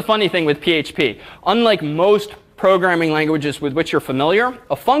this is the funny thing with PHP. Unlike most programming languages with which you're familiar,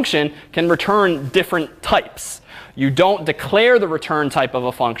 a function can return different types. You don't declare the return type of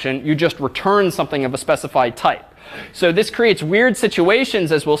a function. You just return something of a specified type. So this creates weird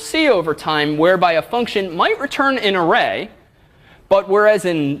situations, as we'll see over time, whereby a function might return an array. But whereas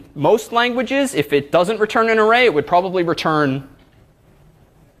in most languages, if it doesn't return an array, it would probably return,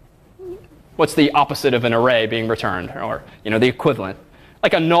 what's the opposite of an array being returned? Or the equivalent.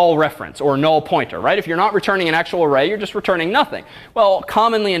 Like a null reference or a null pointer, right? If you're not returning an actual array, you're just returning nothing. Well,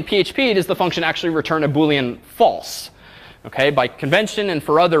 commonly in PHP, does the function actually return a Boolean false? Okay, by convention and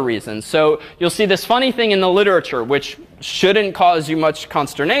for other reasons. So you'll see this funny thing in the literature, which shouldn't cause you much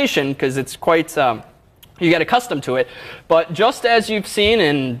consternation because it's quite, you get accustomed to it. But just as you've seen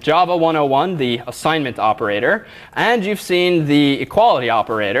in Java 101, the assignment operator, and you've seen the equality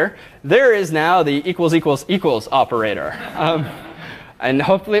operator, there is now the equals equals equals operator. And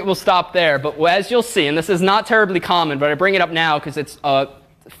hopefully it will stop there. But as you'll see, and this is not terribly common, but I bring it up now because it's a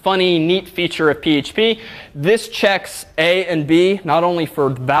funny, neat feature of PHP. This checks A and B not only for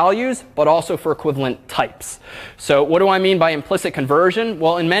values, but also for equivalent types. So what do I mean by implicit conversion?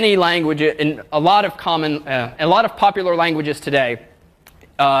 Well, in many languages, in a lot of popular languages today,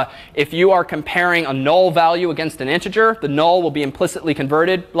 if you are comparing a null value against an integer, the null will be implicitly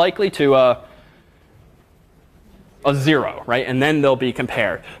converted likely to a 0, right? And then they'll be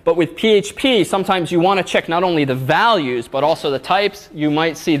compared. But with PHP, sometimes you want to check not only the values, but also the types. You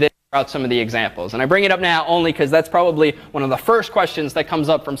might see this throughout some of the examples. And I bring it up now only because that's probably one of the first questions that comes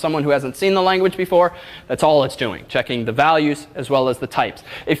up from someone who hasn't seen the language before. That's all it's doing, checking the values as well as the types.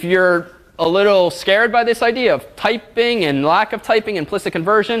 If you're a little scared by this idea of typing and lack of typing, implicit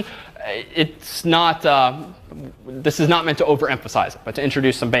conversion, it's not, this is not meant to overemphasize it, but to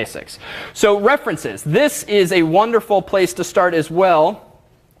introduce some basics. So references. This is a wonderful place to start as well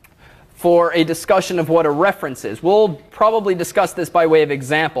for a discussion of what a reference is. We'll probably discuss this by way of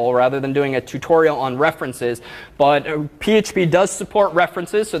example rather than doing a tutorial on references. But PHP does support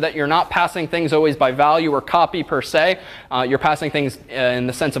references so that you're not passing things always by value or copy per se. You're passing things in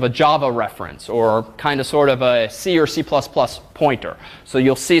the sense of a Java reference or kind of sort of a C or C++ pointer. So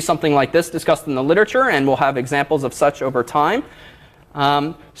you'll see something like this discussed in the literature, and we'll have examples of such over time.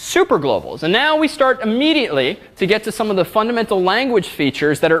 Superglobals. And now we start immediately to get to some of the fundamental language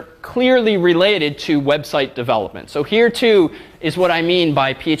features that are clearly related to website development. So here too is what I mean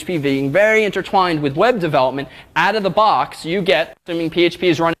by PHP being very intertwined with web development. Out of the box, you get, assuming PHP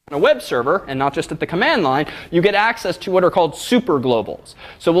is running on a web server and not just at the command line, you get access to what are called superglobals.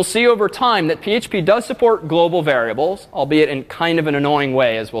 So we'll see over time that PHP does support global variables, albeit in kind of an annoying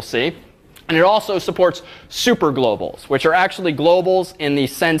way, as we'll see. And it also supports superglobals, which are actually globals in the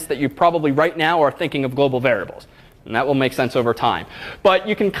sense that you probably right now are thinking of global variables. And that will make sense over time. But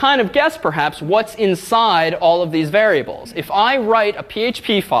you can kind of guess, perhaps, what's inside all of these variables. If I write a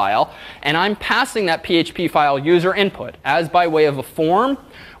PHP file and I'm passing that PHP file user input as by way of a form,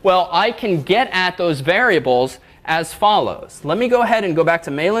 well, I can get at those variables as follows. Let me go ahead and go back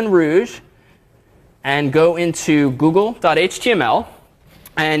to Moulin Rouge and go into google.html.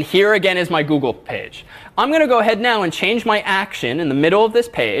 And here again is my Google page. I'm going to go ahead now and change my action in the middle of this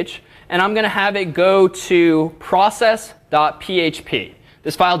page. And I'm going to have it go to process.php.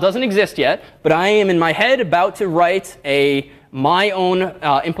 This file doesn't exist yet, but I am in my head about to write my own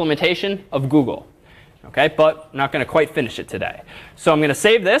implementation of Google. Okay, but I'm not going to quite finish it today. So I'm going to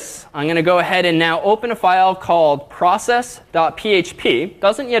save this. I'm going to go ahead and now open a file called process.php.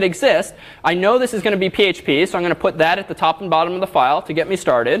 Doesn't yet exist. I know this is going to be PHP, so I'm going to put that at the top and bottom of the file to get me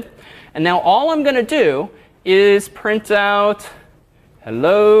started. And now all I'm going to do is print out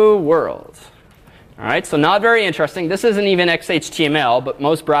hello world. All right, so not very interesting. This isn't even XHTML, but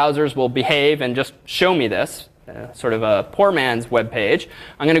most browsers will behave and just show me this. Sort of a poor man's web page.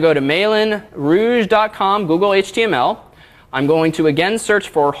 I'm going to go to mailinrouge.com, Google HTML. I'm going to again search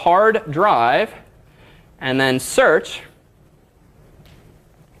for hard drive and then search.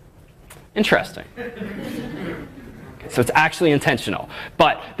 Interesting. So it's actually intentional.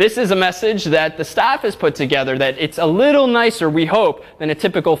 But this is a message that the staff has put together that it's a little nicer, we hope, than a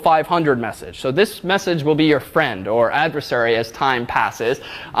typical 500 message. So this message will be your friend or adversary as time passes.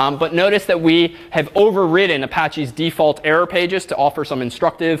 But notice that we have overridden Apache's default error pages to offer some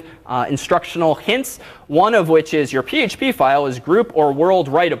instructional hints, one of which is your PHP file is group or world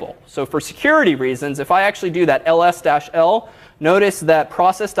writable. So for security reasons, if I actually do that ls-l, notice that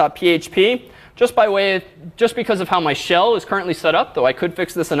process.php, just because of how my shell is currently set up, though I could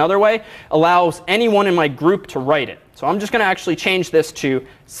fix this another way, allows anyone in my group to write it. So I'm just going to actually change this to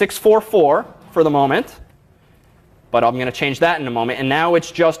 644 for the moment. But I'm going to change that in a moment. And now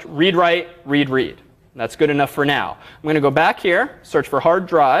it's just read, write, read, read. That's good enough for now. I'm going to go back here, search for hard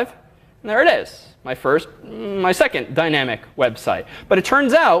drive. And there it is, my second dynamic website. But it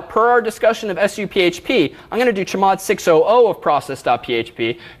turns out, per our discussion of SUPHP, I'm going to do chmod 600 of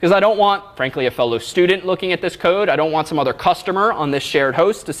process.php because I don't want, frankly, a fellow student looking at this code. I don't want some other customer on this shared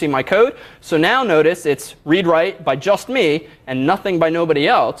host to see my code. So now notice it's read write by just me and nothing by nobody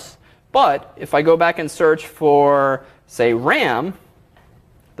else. But if I go back and search for, say, RAM,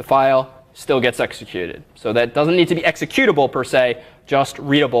 the file still gets executed. So that doesn't need to be executable per se, just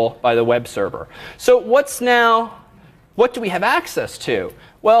readable by the web server. So what do we have access to?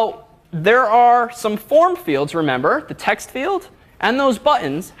 Well, there are some form fields, remember, the text field and those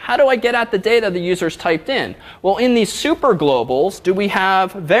buttons. How do I get at the data the user's typed in? Well, in these super globals, do we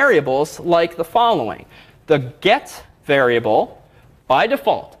have variables like the following? The get variable, by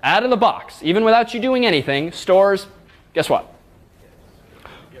default, out of the box, even without you doing anything, stores, guess what?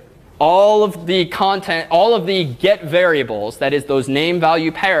 All of the content, all of the get variables, that is those name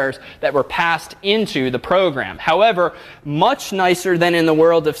value pairs that were passed into the program. However, much nicer than in the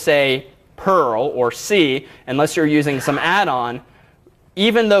world of, say, Perl or C, unless you're using some add-on,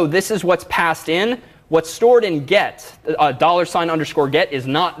 even though this is what's passed in, what's stored in get, $_get, is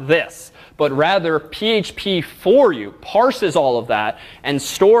not this, but rather PHP for you parses all of that and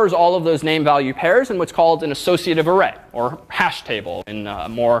stores all of those name value pairs in what's called an associative array, or hash table in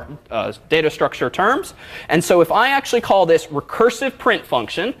more data structure terms. And so if I actually call this recursive print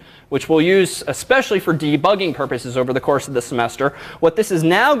function, which we'll use especially for debugging purposes over the course of the semester, what this is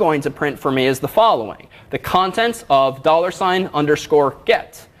now going to print for me is the following: the contents of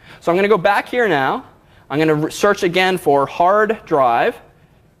 $_get. So I'm going to go back here now. I'm going to search again for hard drive.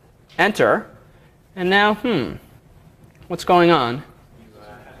 Enter. And now, what's going on?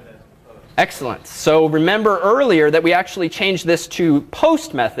 Excellent. So remember earlier that we actually changed this to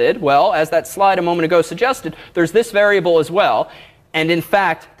post method. Well, as that slide a moment ago suggested, there's this variable as well. And in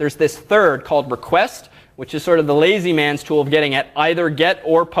fact, there's this third called request, which is sort of the lazy man's tool of getting at either get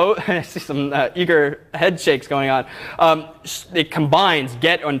or post. I see some eager head shakes going on. It combines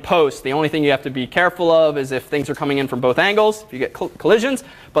get and post. The only thing you have to be careful of is if things are coming in from both angles, if you get collisions.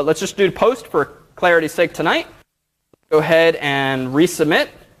 But let's just do post for clarity's sake tonight. Go ahead and resubmit.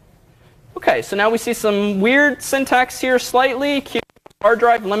 OK, so now we see some weird syntax here slightly. Hard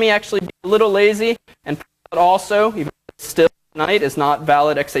drive. Let me actually be a little lazy and put out also, even still tonight is not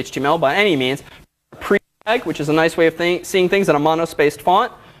valid XHTML by any means. Pre-tag, which is a nice way of seeing things in a monospaced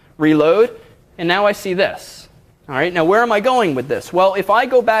font. Reload. And now I see this. All right, now where am I going with this? Well, if I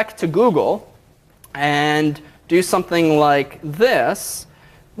go back to Google and do something like this,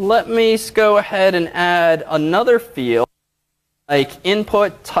 let me go ahead and add another field like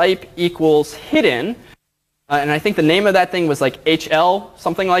input type equals hidden. And I think the name of that thing was like HL,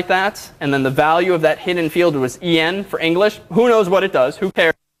 something like that. And then the value of that hidden field was EN for English. Who knows what it does? Who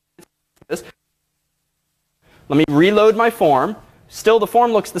cares? Let me reload my form. Still, the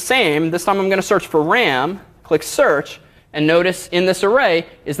form looks the same. This time I'm going to search for RAM. Click search. And notice in this array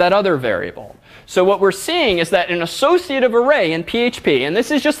is that other variable. So what we're seeing is that an associative array in PHP, and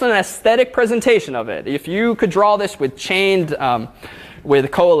this is just an aesthetic presentation of it. If you could draw this with chained,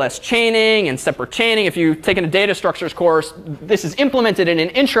 with coalesced chaining and separate chaining, if you've taken a data structures course, this is implemented in an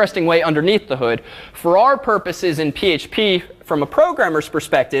interesting way underneath the hood. For our purposes in PHP, from a programmer's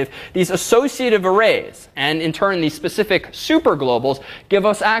perspective, these associative arrays, and in turn these specific superglobals, give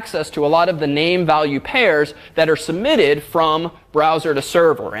us access to a lot of the name value pairs that are submitted from browser to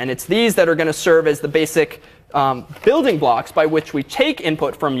server. And it's these that are going to serve as the basic building blocks by which we take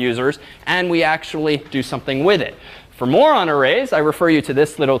input from users and we actually do something with it. For more on arrays, I refer you to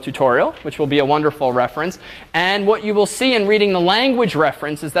this little tutorial, which will be a wonderful reference. And what you will see in reading the language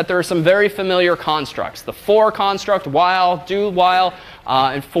reference is that there are some very familiar constructs. The for construct, while, do while,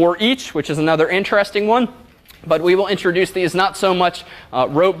 and for each, which is another interesting one. But we will introduce these not so much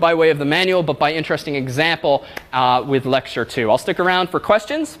rote by way of the manual, but by interesting example with lecture 2. I'll stick around for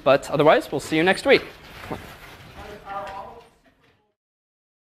questions, but otherwise, we'll see you next week.